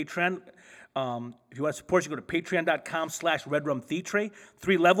support us on Patreon. If you want to support us, you go to patreon.com/redrumtheatre.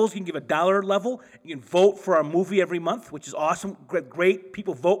 3 levels. You can give $1 level. You can vote for our movie every month, which is awesome. Great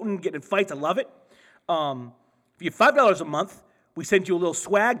people voting, getting in fights. I love it. If you give $5 a month, we send you a little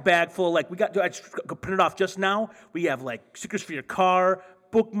swag bag full of, I just printed off just now. We have stickers for your car,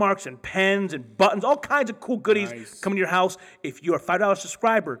 bookmarks and pens and buttons, all kinds of cool goodies coming to your house. If you're a $5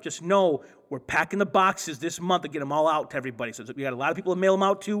 subscriber, just know we're packing the boxes this month to get them all out to everybody. So we got a lot of people to mail them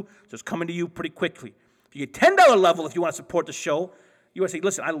out to, so it's coming to you pretty quickly. If you get $10 level, if you want to support the show, you want to say,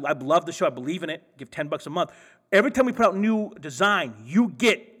 listen, I love the show, I believe in it, give $10 a month. Every time we put out new design, you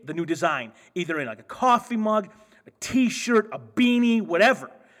get the new design, either in a coffee mug, a t-shirt, a beanie,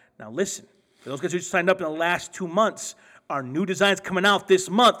 whatever. Now listen, for those guys who signed up in the last 2 months, our new design's coming out this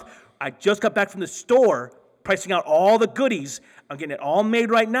month. I just got back from the store, pricing out all the goodies. I'm getting it all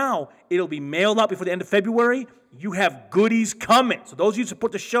made right now. It'll be mailed out before the end of February. You have goodies coming. So those of you who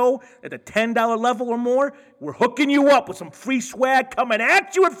support the show at the $10 level or more, we're hooking you up with some free swag coming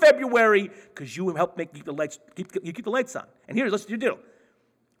at you in February because you help keep the lights on. And listen to your deal.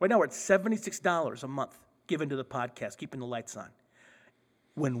 Right now we're at $76 a month given to the podcast, keeping the lights on.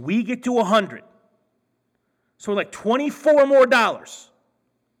 When we get to 100, so like $24 more.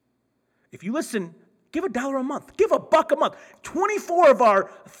 If you listen, give $1 a month. Give $1 a month. 24 of our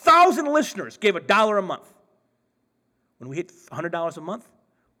 1,000 listeners gave $1 a month. When we hit $100 a month,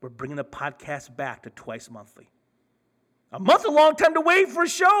 we're bringing the podcast back to twice monthly. A month, a long time to wait for a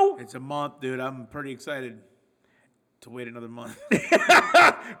show. It's a month, dude. I'm pretty excited to wait another month.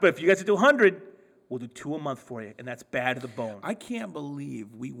 But if you guys get to 100, we'll do 2 a month for you, and that's bad to the bone. I can't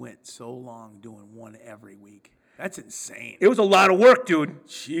believe we went so long doing one every week. That's insane. It was a lot of work, dude.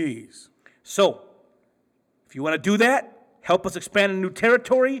 Jeez. So, if you want to do that, help us expand in new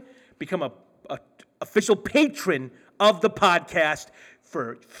territory, become a official patron of the podcast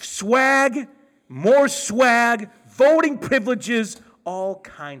for swag, more swag, voting privileges, all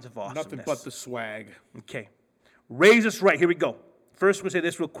kinds of awesomeness. Nothing but the swag. Okay. Raise us right. Here we go. First, we're going to say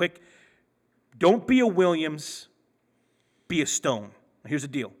this real quick. Don't be a Williams, be a Stone. Now, here's the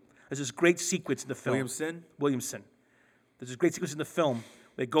deal. There's this great sequence in the film. Williamson. There's this great sequence in the film.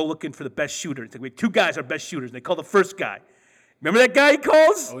 They go looking for the best shooter. It's like, two guys are best shooters, and they call the first guy. Remember that guy he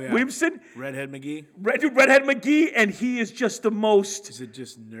calls? Oh, yeah. Williamson? Redhead McGee? Redhead McGee, and he is just the most... He's a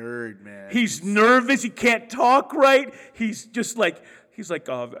just nerd, man. He's nervous. He can't talk right. He's just like,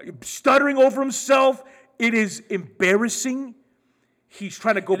 stuttering over himself. It is embarrassing. He's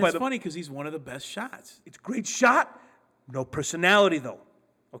trying to go by It's funny because he's one of the best shots. It's a great shot. No personality, though.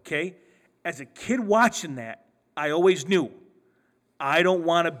 Okay? As a kid watching that, I always knew I don't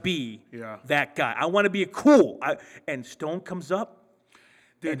want to be that guy. I want to be a cool. And Stone comes up.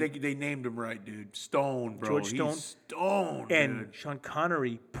 Dude, they named him right, dude. Stone, bro. George Stone. He's Stone, and dude. Sean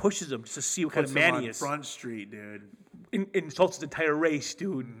Connery pushes him just to see what kind of man he is. Front Street, dude. Insults the entire race,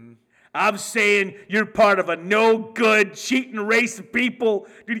 dude. Mm-hmm. I'm saying you're part of a no-good, cheating race of people.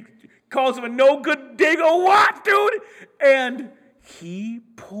 Dude, he calls him a no-good Dago what, dude? And he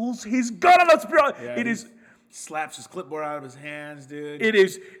pulls his gun on us, bro. It is... Slaps his clipboard out of his hands, dude. It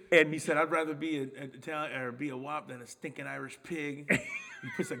is, and he said, "I'd rather be an Italian or be a wop than a stinking Irish pig." He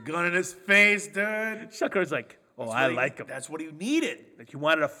puts a gun in his face, dude. Sucker's like, "Oh, I like him." That's what he needed. Like he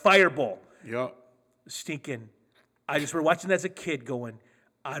wanted a fireball. Yep. Stinking. I just remember watching that as a kid, going,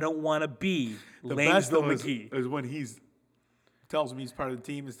 "I don't want to be the Lanesville McGee." Is when he's tells him he's part of the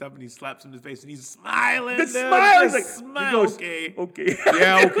team and stuff, and he slaps him in his face, and he's smiling. The smile is like, smile. He goes, okay.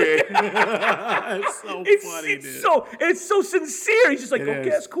 Yeah, okay. It's so funny, dude. It's so sincere. He's just like, okay,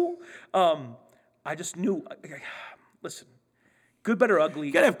 that's cool. I just knew. Listen, good, better, ugly.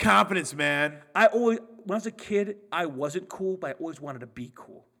 You gotta have confidence, man. When I was a kid, I wasn't cool, but I always wanted to be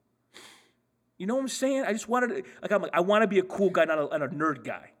cool. You know what I'm saying? I just wanted to, I want to be a cool guy, not a nerd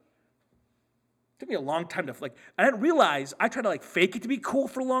guy. It took me a long time to, I didn't realize I tried to, fake it to be cool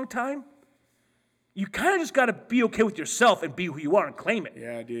for a long time. You kind of just got to be okay with yourself and be who you are and claim it.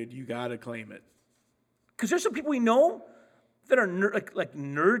 Yeah, dude, you got to claim it. Because there's some people we know that are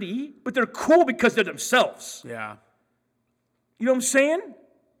nerdy, but they're cool because they're themselves. Yeah. You know what I'm saying?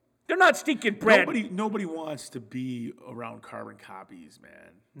 They're not stinking Brad. Nobody wants to be around carbon copies,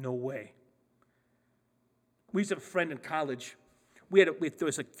 man. No way. We used to have a friend in college. There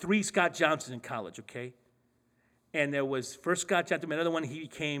was 3 Scott Johnsons in college, okay? And there was first Scott Johnson, another one, he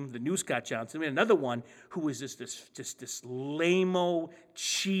became the new Scott Johnson, and another one who was this lame-o,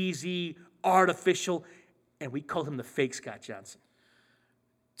 cheesy, artificial, and we called him the fake Scott Johnson.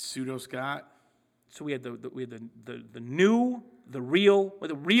 Pseudo Scott. So we had the new, the real,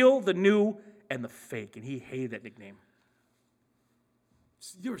 the new, and the fake, and he hated that nickname.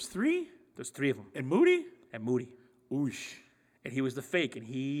 There was 3? There's 3 of them. And Moody? And Moody. Oosh. And he was the fake, and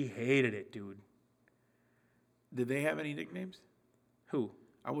he hated it, dude. Did they have any nicknames? Who?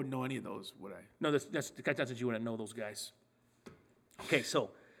 I wouldn't know any of those, would I? No, that's you wouldn't know those guys. Okay, so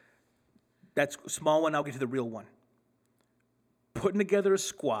that's a small one. I'll get to the real one. Putting together a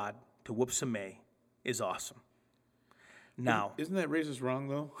squad to whoop some A is awesome. Now, isn't that racist wrong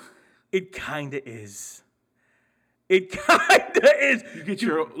though? It kind of is. It kind of is. You get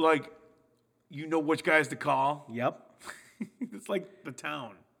you know which guys to call. Yep. It's like the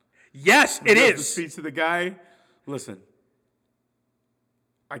town. Yes, it is. The speech to the guy. Listen,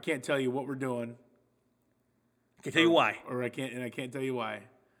 I can't tell you what we're doing. I can tell you why. Or I can't tell you why.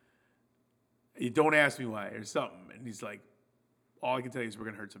 You don't ask me why or something. And he's like, all I can tell you is we're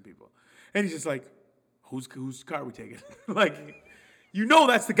gonna hurt some people. And he's just like, whose car are we taking?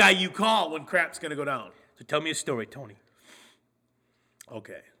 That's the guy you call when crap's gonna go down. So tell me a story, Tony.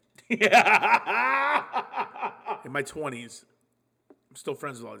 Okay. In my 20s, I'm still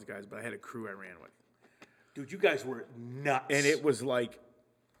friends with all these guys, but I had a crew I ran with. Dude, you guys were nuts. And it was like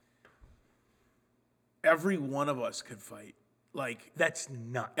every one of us could fight. That's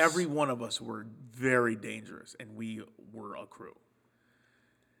nuts. Every one of us were very dangerous, and we were a crew.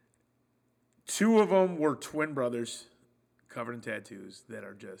 2 of them were twin brothers covered in tattoos that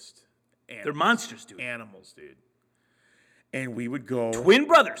are just animals. They're monsters, dude. Animals, dude. And we would go... Twin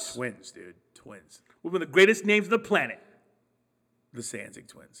brothers. Twins, dude. Twins. One of the greatest names on the planet. The Sanzig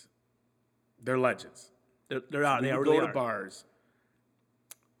twins. They're legends. They would go to bars,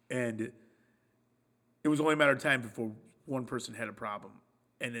 and it was only a matter of time before one person had a problem,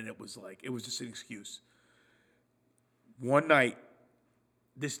 and then it was just an excuse. One night,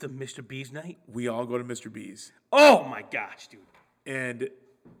 This the Mr. B's night? we all go to Mr. B's. Oh my gosh, dude. And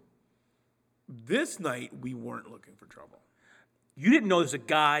this night, we weren't looking for trouble. You didn't know there's a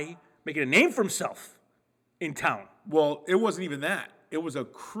guy making a name for himself in town. Well, it wasn't even that. It was a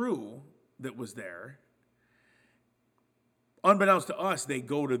crew that was there. Unbeknownst to us, they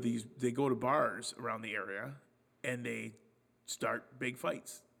go to bars around the area, and they start big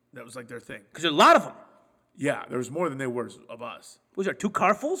fights. That was like their thing. Because there's a lot of them. Yeah, there was more than there was of us. Was there 2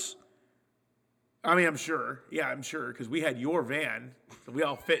 carfuls? I mean, I'm sure. Yeah, I'm sure, because we had your van. So we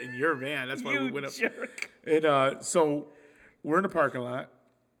all fit in your van. That's why we went up. Jerk. And so we're in the parking lot,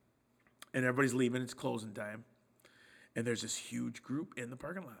 and everybody's leaving. It's closing time. And there's this huge group in the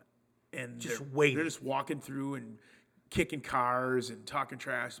parking lot. And Just they're waiting. They're just walking through and kicking cars and talking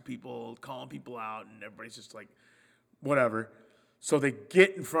trash to people, calling people out, and everybody's just like, whatever. So they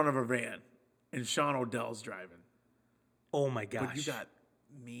get in front of a van, and Sean Odell's driving. Oh my gosh. But you got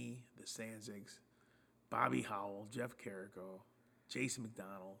me, the Sanzigs, Bobby Howell, Jeff Carrico, Jason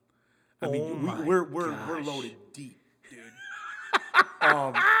McDonald. I mean, we're loaded deep, dude.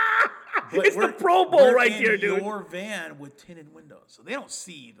 But it's the Pro Bowl right here, dude. Your van with tinted windows, so they don't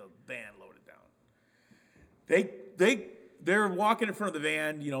see the van loaded down. They're walking in front of the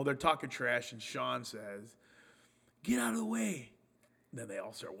van. You know, they're talking trash, and Sean says, "Get out of the way." And then they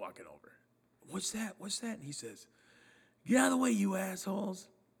all start walking over. What's that? What's that? And he says, "Get out of the way, you assholes."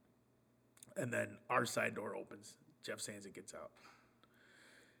 And then our side door opens. Jeff Sanzig gets out.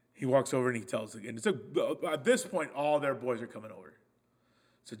 He walks over and he tells again. So at this point, all their boys are coming over.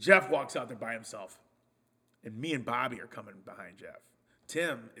 So Jeff walks out there by himself. And me and Bobby are coming behind Jeff.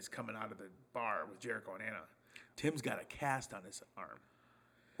 Tim is coming out of the bar with Jericho and Anna. Tim's got a cast on his arm.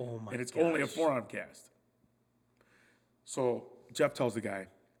 Oh my gosh. And it's only a forearm cast. So Jeff tells the guy,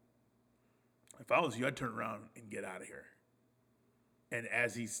 if I was you, I'd turn around and get out of here. And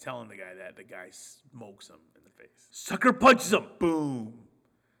as he's telling the guy that, the guy smokes him in the face. Sucker punches him. Boom.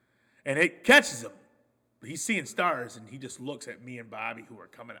 And it catches him. He's seeing stars, and he just looks at me and Bobby, who are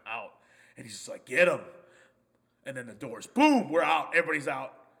coming out, and he's just like, get him. And then the doors, boom, we're out. Everybody's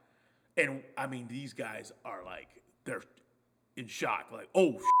out. And, I mean, these guys are like, they're in shock. Like,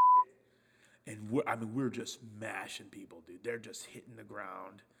 oh, shit. And we're just mashing people, dude. They're just hitting the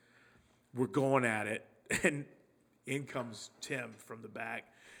ground. We're going at it. And in comes Tim from the back.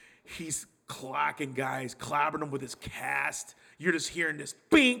 He's clocking guys, clobbering them with his cast. You're just hearing this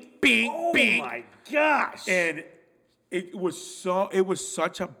bing, bing, bing. Oh my gosh. And it was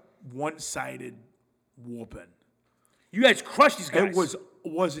such a one-sided whooping. You guys crushed these guys. It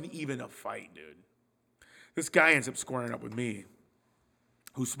wasn't even a fight, dude. This guy ends up squaring up with me,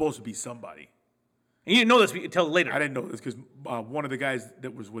 who's supposed to be somebody. And you didn't know this until later. I didn't know this because one of the guys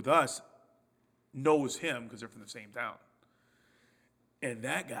that was with us knows him because they're from the same town. And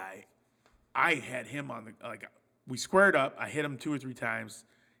that guy, I had him on the, like, we squared up. I hit him 2 or 3 times.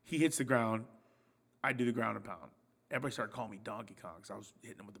 He hits the ground. I do the ground and pound. Everybody started calling me Donkey Kong because I was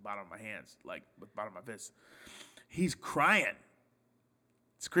hitting him with the bottom of my hands, like with the bottom of my fists. He's crying,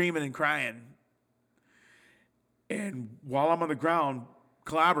 screaming and crying. And while I'm on the ground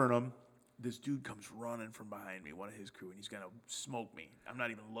clobbering him, this dude comes running from behind me, one of his crew, and he's going to smoke me. I'm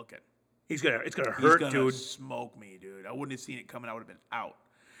not even looking. It's gonna hurt, He's gonna dude. smoke me, dude. I wouldn't have seen it coming. I would have been out.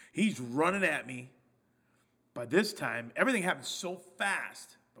 He's running at me. By this time, everything happened so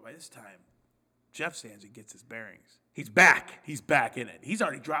fast. But by this time, Jeff Sanzig gets his bearings. He's back. He's back in it. He's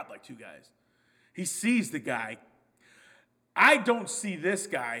already dropped like 2 guys. He sees the guy. I don't see this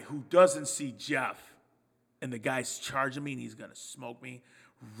guy who doesn't see Jeff. And the guy's charging me, and he's going to smoke me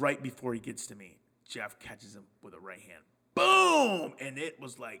right before he gets to me. Jeff catches him with a right hand. Boom! And it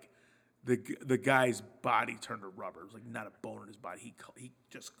was like the guy's body turned to rubber. It was like not a bone in his body. He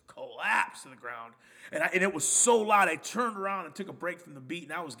just collapsed to the ground. And it was so loud, I turned around and took a break from the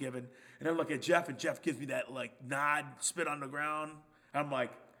beating I was given. And I look at Jeff, and Jeff gives me that like nod, spit on the ground. I'm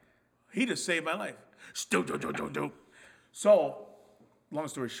like, he just saved my life. So, long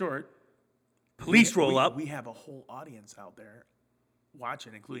story short, Police roll up. We have a whole audience out there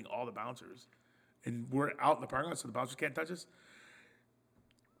watching, including all the bouncers. And we're out in the parking lot, so the bouncers can't touch us.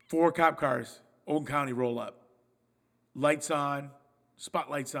 4 cop cars, Oakland County roll up. Lights on,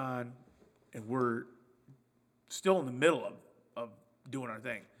 spotlights on, and we're still in the middle of doing our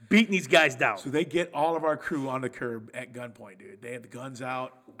thing. Beating these guys down. So they get all of our crew on the curb at gunpoint, dude. They have the guns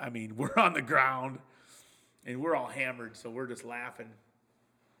out. I mean, we're on the ground, and we're all hammered, so we're just laughing.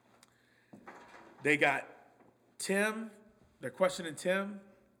 They got Tim. They're questioning Tim.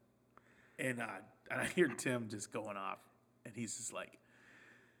 And I hear Tim just going off. And he's just like,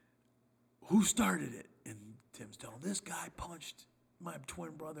 who started it? And Tim's telling this guy punched my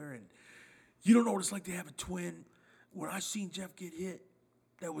twin brother, and you don't know what it's like to have a twin. When I seen Jeff get hit,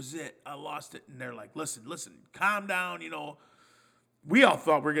 that was it. I lost it. And they're like, listen, calm down, We all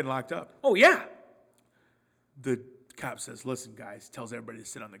thought we were getting locked up. Oh, yeah. The cop says, listen, guys, tells everybody to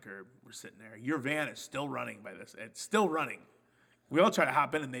sit on the curb. We're sitting there. Your van is still running by this. It's still running. We all tried to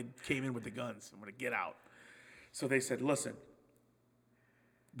hop in, and they came in with the guns. I'm going to get out. So they said, listen,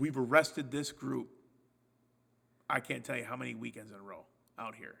 we've arrested this group. I can't tell you how many weekends in a row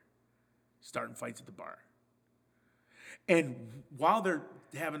out here, starting fights at the bar. And while they're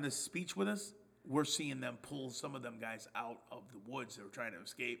having this speech with us, we're seeing them pull some of them guys out of the woods. They were trying to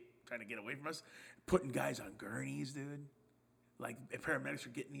escape, trying to get away from us, putting guys on gurneys, dude. Like, paramedics are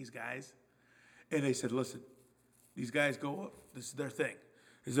getting these guys. And they said, listen, these guys go up. This is their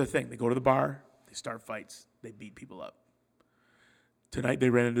thing. They go to the bar. They start fights. They beat people up. Tonight, they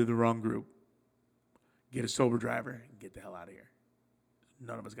ran into the wrong group. Get a sober driver and get the hell out of here.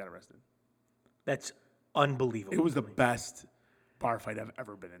 None of us got arrested. That's unbelievable. It was the best bar fight I've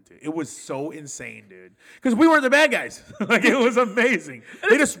ever been into. It was so insane, dude. Because we weren't the bad guys. Like, it was amazing.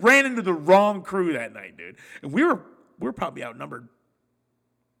 They just ran into the wrong crew that night, dude. And we were probably outnumbered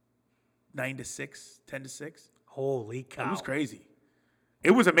 9-6, 10-6. Holy cow. It was crazy.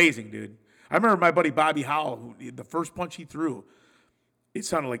 It was amazing, dude. I remember my buddy Bobby Howell, who the first punch he threw, it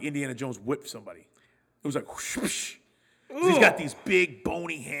sounded like Indiana Jones whipped somebody. It was like whoosh, whoosh. He's got these big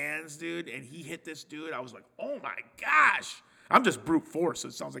bony hands, dude, and he hit this dude. I was like, oh my gosh. I'm just brute force, so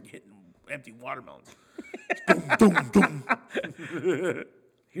it sounds like hitting empty watermelons. Doom, doom, doom.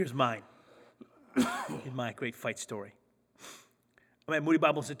 Here's mine. Here's my great fight story. I'm at Moody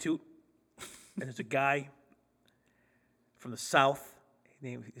Bible Institute, and there's a guy from the South.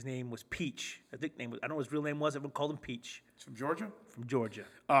 His name was Peach. I don't know what his real name was. Everyone called him Peach. He's from Georgia? From Georgia.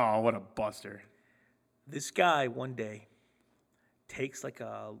 Oh, what a buster. This guy one day takes like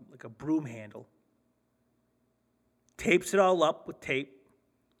a broom handle, tapes it all up with tape,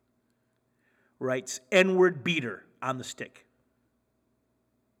 writes N-word beater on the stick.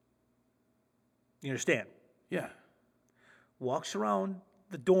 You understand? Yeah. Walks around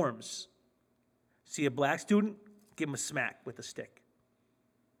the dorms, see a black student, give him a smack with a stick.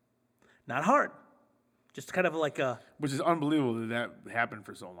 Not hard. Just kind of like a... Which is unbelievable that happened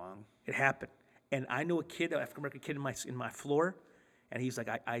for so long. It happened. And I know a kid, an African-American kid in my floor, and he's like,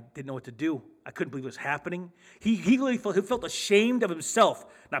 I didn't know what to do. I couldn't believe it was happening. He really felt ashamed of himself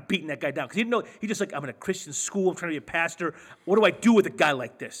not beating that guy down. Because he didn't know, he just like, I'm in a Christian school, I'm trying to be a pastor. What do I do with a guy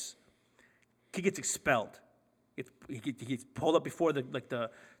like this? Kid gets expelled. He gets pulled up before the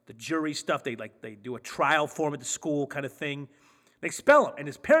jury stuff. They do a trial for him at the school kind of thing. They expel him. And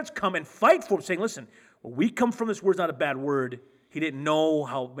his parents come and fight for him, saying, listen, where we come from, this word's not a bad word. He didn't know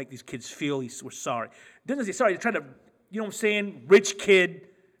how to make these kids feel. We're sorry. Didn't say sorry. They're trying to, you know what I'm saying? Rich kid,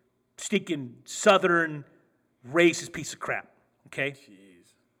 stinking Southern, racist piece of crap. Okay?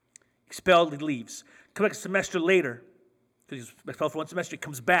 Jeez. Expelled, he leaves. Come back a semester later, because he's expelled for one semester, he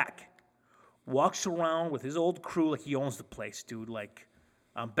comes back. Walks around with his old crew like he owns the place, dude. Like,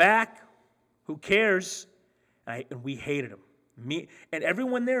 I'm back. Who cares? And we hated him. Me and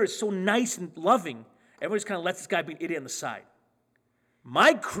everyone there is so nice and loving. Everyone just kind of lets this guy be an idiot on the side.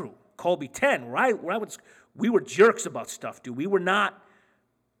 My crew, Colby 10, we were jerks about stuff, dude. We were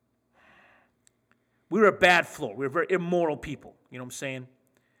a bad floor. We were very immoral people. You know what I'm saying?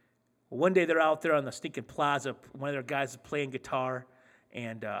 Well, one day they're out there on the stinking plaza. One of their guys is playing guitar,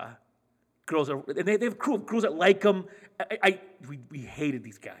 and girls are. And they have a crew of girls that like them. We hated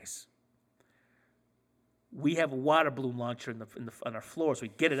these guys. We have a water balloon launcher on our floor, so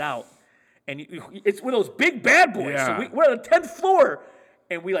we get it out. And it's one of those big bad boys. Yeah. So we're on the 10th floor,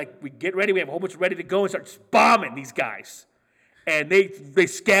 and we get ready. We have a whole bunch ready to go and start just bombing these guys. And they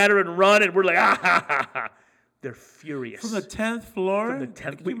scatter and run, and we're like, ah, ha, ha, ha. They're furious. From the 10th floor? From the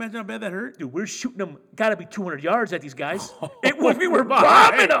 10th. Can you imagine how bad that hurt? Dude, we're shooting them, got to be 200 yards at these guys. We were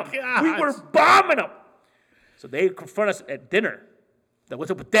bombing them. Gosh. We were bombing them. So they confront us at dinner. Like,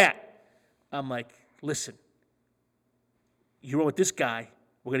 what's up with that? I'm like, listen, you run with this guy,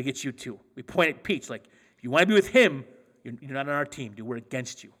 we're going to get you too. We point at Peach, like, if you want to be with him, you're not on our team, dude. We're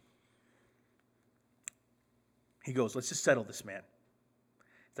against you. He goes, let's just settle this, man.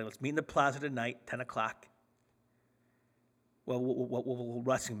 He's like, let's meet in the plaza tonight, 10 o'clock. Well, we'll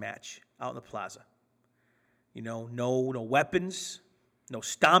wrestling match out in the plaza. You know, no weapons, no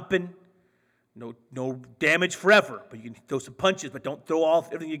stomping, no damage forever. But you can throw some punches, but don't throw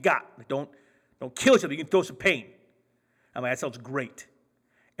everything you got. Like, don't kill each other. You can throw some pain. I'm like, that sounds great.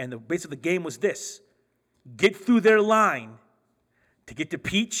 And the base of the game was this: get through their line to get to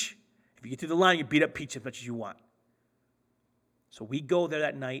Peach. If you get to the line, you beat up Peach as much as you want. So we go there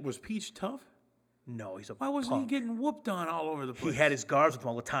that night. Was Peach tough? No, he's a Why wasn't punk. he getting whooped on all over the place? He had his guards with him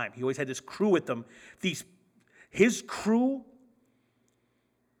all the time. He always had this crew with him. His crew,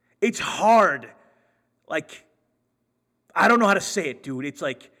 it's hard. Like, I don't know how to say it, dude. It's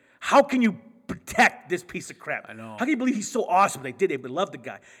like, how can you protect this piece of crap? I know. How can you believe he's so awesome? They loved the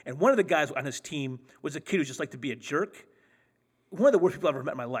guy. And one of the guys on his team was a kid who just liked to be a jerk. One of the worst people I've ever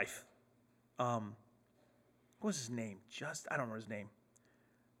met in my life. What was his name? I don't remember his name.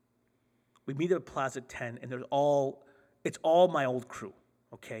 We meet at Plaza 10, and it's all my old crew,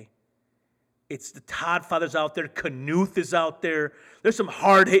 okay? It's the Todd Fathers out there. Knuth is out there. There's some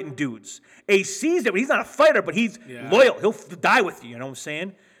hard-hitting dudes. AC's there, but he's not a fighter, but he's loyal. He'll die with you know what I'm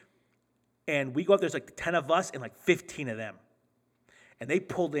saying? And we go up, there's like 10 of us and like 15 of them. And they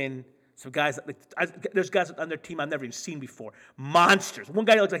pulled in some guys, there's guys on their team I've never even seen before. Monsters. One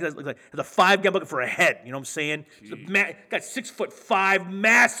guy looks like has a 5 guy looking for a head, you know what I'm saying? Got 6'5",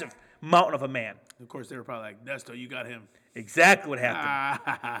 massive mountain of a man. Of course, they were probably like, Nesto, you got him. Exactly what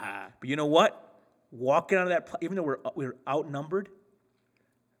happened. But you know what? Walking out of that, even though we're outnumbered,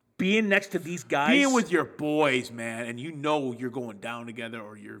 being next to these guys. Being with your boys, man, and you know you're going down together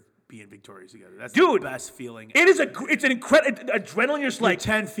or you're being victorious together. That's the best feeling. It's an incredible adrenaline. You're just You're like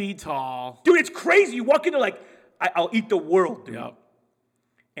 10 feet tall. Dude, it's crazy. You walk into like, I'll eat the world, dude. Yep.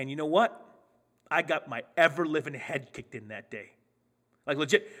 And you know what? I got my ever-living head kicked in that day. Like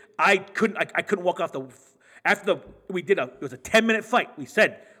legit, I couldn't walk off it was a 10-minute fight. We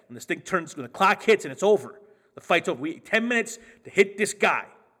said when this thing turns, when the clock hits and it's over, the fight's over. 10 minutes to hit this guy.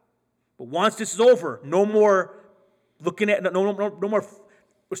 But once this is over, no more looking at, no more.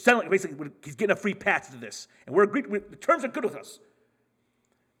 We're settling, basically, he's getting a free pass to this. And we're agreed, the terms are good with us.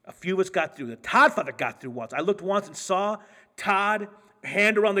 A few of us got through. The Todd father got through once. I looked once and saw Todd,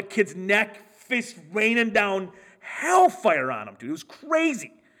 hand around the kid's neck, fist raining down hellfire on him, dude. It was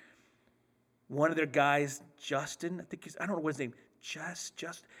crazy. One of their guys, Justin, I don't know what his name, just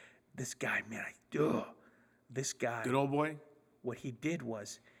this guy, man, this guy. Good old boy? What he did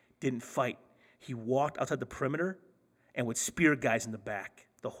was, didn't fight. He walked outside the perimeter and would spear guys in the back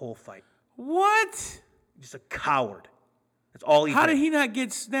the whole fight. What? Just a coward. That's all he did. How did he not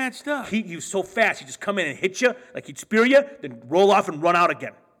get snatched up? He was so fast. He'd just come in and hit you, like he'd spear you, then roll off and run out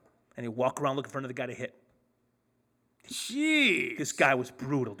again. And he'd walk around looking for another guy to hit. Jeez. This guy was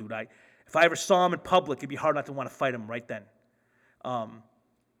brutal, dude. If I ever saw him in public, it'd be hard not to want to fight him right then. If I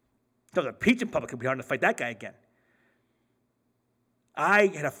was a Peach in public, it'd be hard to fight that guy again. I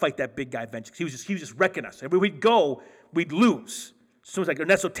had to fight that big guy eventually. He was just wrecking us. Everywhere we'd go, we'd lose. So it was like,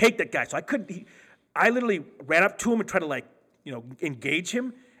 Ernesto, take that guy. So I couldn't. I literally ran up to him and tried to engage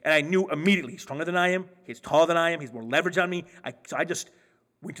him, and I knew immediately he's stronger than I am. He's taller than I am. He's more leverage on me. So I just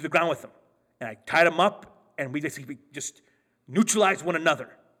went to the ground with him, and I tied him up, and we just neutralized one another.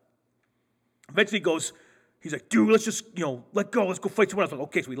 Eventually, he's like, dude, let's just let go. Let's go fight someone else. I'm like,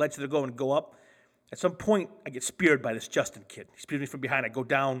 okay, so we let each other go and go up. At some point, I get speared by this Justin kid. He spears me from behind. I go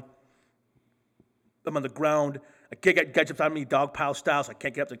down. I'm on the ground. A guy jumps on me, dog pile style, so I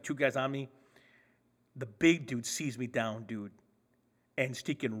can't get up. There's like 2 guys on me. The big dude sees me down, dude. And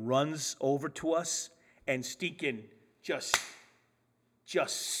Steakin runs over to us, and Steakin just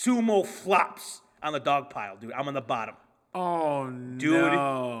sumo flops on the dog pile, dude. I'm on the bottom. Oh, dude,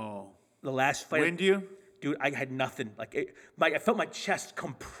 no. The last fight. Wind you? Dude, I had nothing. I felt my chest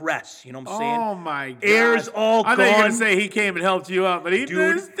compress. You know what I'm saying? Oh my god! Air's all gone. I thought you were gonna say he came and helped you out, but he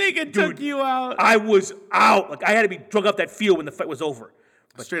took you out. I was out. I had to be drug off that field when the fight was over.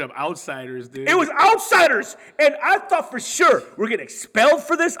 But straight up outsiders, dude. It was outsiders, and I thought for sure we're getting expelled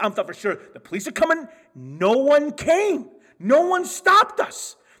for this. I thought for sure the police are coming. No one came. No one stopped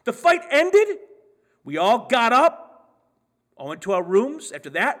us. The fight ended. We all got up. I went to our rooms.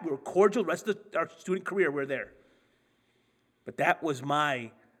 After that, we were cordial. The rest of our student career, we were there. But that was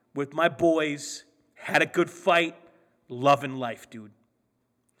with my boys, had a good fight, loving life, dude.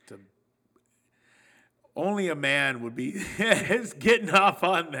 Only a man would be getting off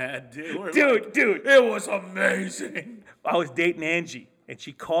on that, dude. Dude. It was amazing. I was dating Angie, and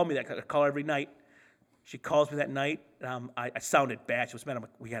she called me. I call her every night. She calls me that night, and I sounded bad. She was mad. I'm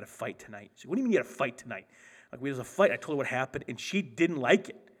like, we had a fight tonight. She said, what do you mean you had a fight tonight? Like, there was a fight. I told her what happened, and she didn't like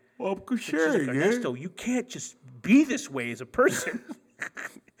it. Well, sure, like, Ernesto, you can't just be this way as a person.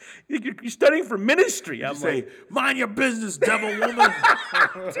 You're studying for ministry. I'm like, mind your business, devil woman.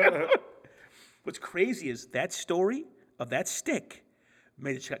 What's crazy is that story of that stick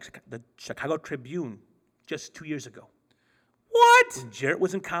made the Chicago Tribune just 2 years ago. What? When Jarrett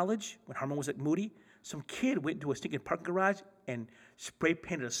was in college, when Harmon was at Moody, some kid went into a stinking parking garage and spray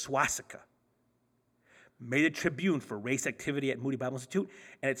painted a swastika, made a tribune for race activity at Moody Bible Institute,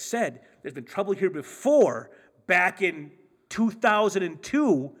 and it said there's been trouble here before, back in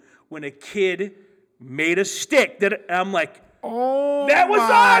 2002, when a kid made a stick. That I'm like, Oh, that was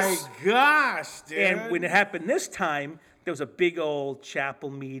us! my gosh, dude. And when it happened this time, there was a big old chapel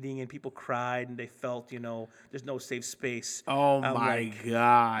meeting, and people cried, and they felt, there's no safe space. Oh, I'm my like,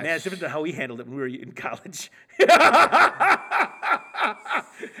 gosh. man, it's different than how we handled it when we were in college. And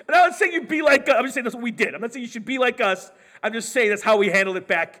I'm not saying you be like us. I'm just saying that's what we did. I'm not saying you should be like us. I'm just saying that's how we handled it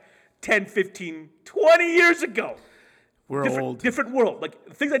back 10, 15, 20 years ago. We're old. Different world. Like,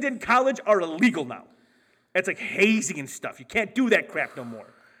 the things I did in college are illegal now. It's like hazing and stuff. You can't do that crap no more.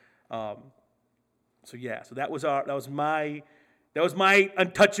 So that was my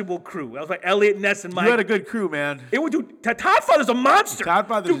untouchable crew. That was my Elliot Ness and my. You had a good crew, man. It would do. Todd Father's a monster. Todd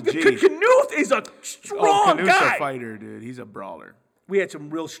Father's a G. Knuth is a strong Knuth's guy. a fighter, dude. He's a brawler. We had some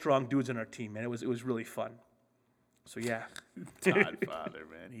real strong dudes on our team, man. It was really fun. So yeah. Todd Father,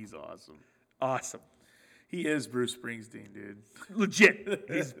 man. He's awesome. Awesome. He is Bruce Springsteen, dude. Legit.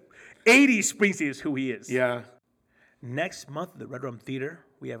 He's 80s Springsteen is who he is. Yeah. Next month at the Red Room Theater,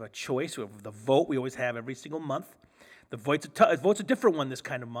 we have a choice. We have the vote we always have every single month. The vote's a different one this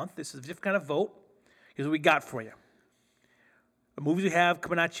kind of month. This is a different kind of vote. Here's what we got for you. The movies we have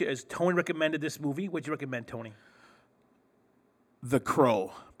coming at you is Tony recommended this movie. What'd you recommend, Tony? The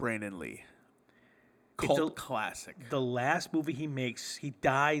Crow, Brandon Lee. Cult classic. The last movie he makes, he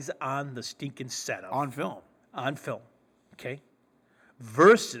dies on the stinking set of. On film. On film. Okay?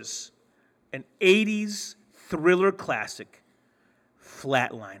 Versus an 80s thriller classic,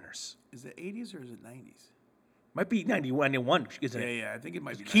 Flatliners. Is it 80s or is it 90s? Might be 91, isn't it? Yeah, I think it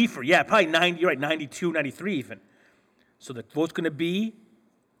might be. Kiefer, yeah, probably 90, you're right, 92, 93 even. So the vote's going to be,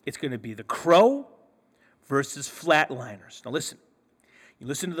 it's going to be The Crow versus Flatliners. Now listen, you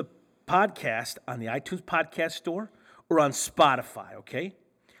listen to the podcast on the iTunes podcast store or on Spotify, okay?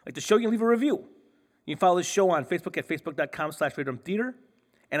 Like the show, you can leave a review. You can follow this show on Facebook at facebook.com/Red Theater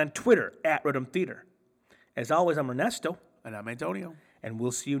and on Twitter at Red Theater. As always, I'm Ernesto. And I'm Antonio. And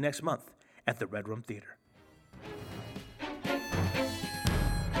we'll see you next month at the Red Room Theater.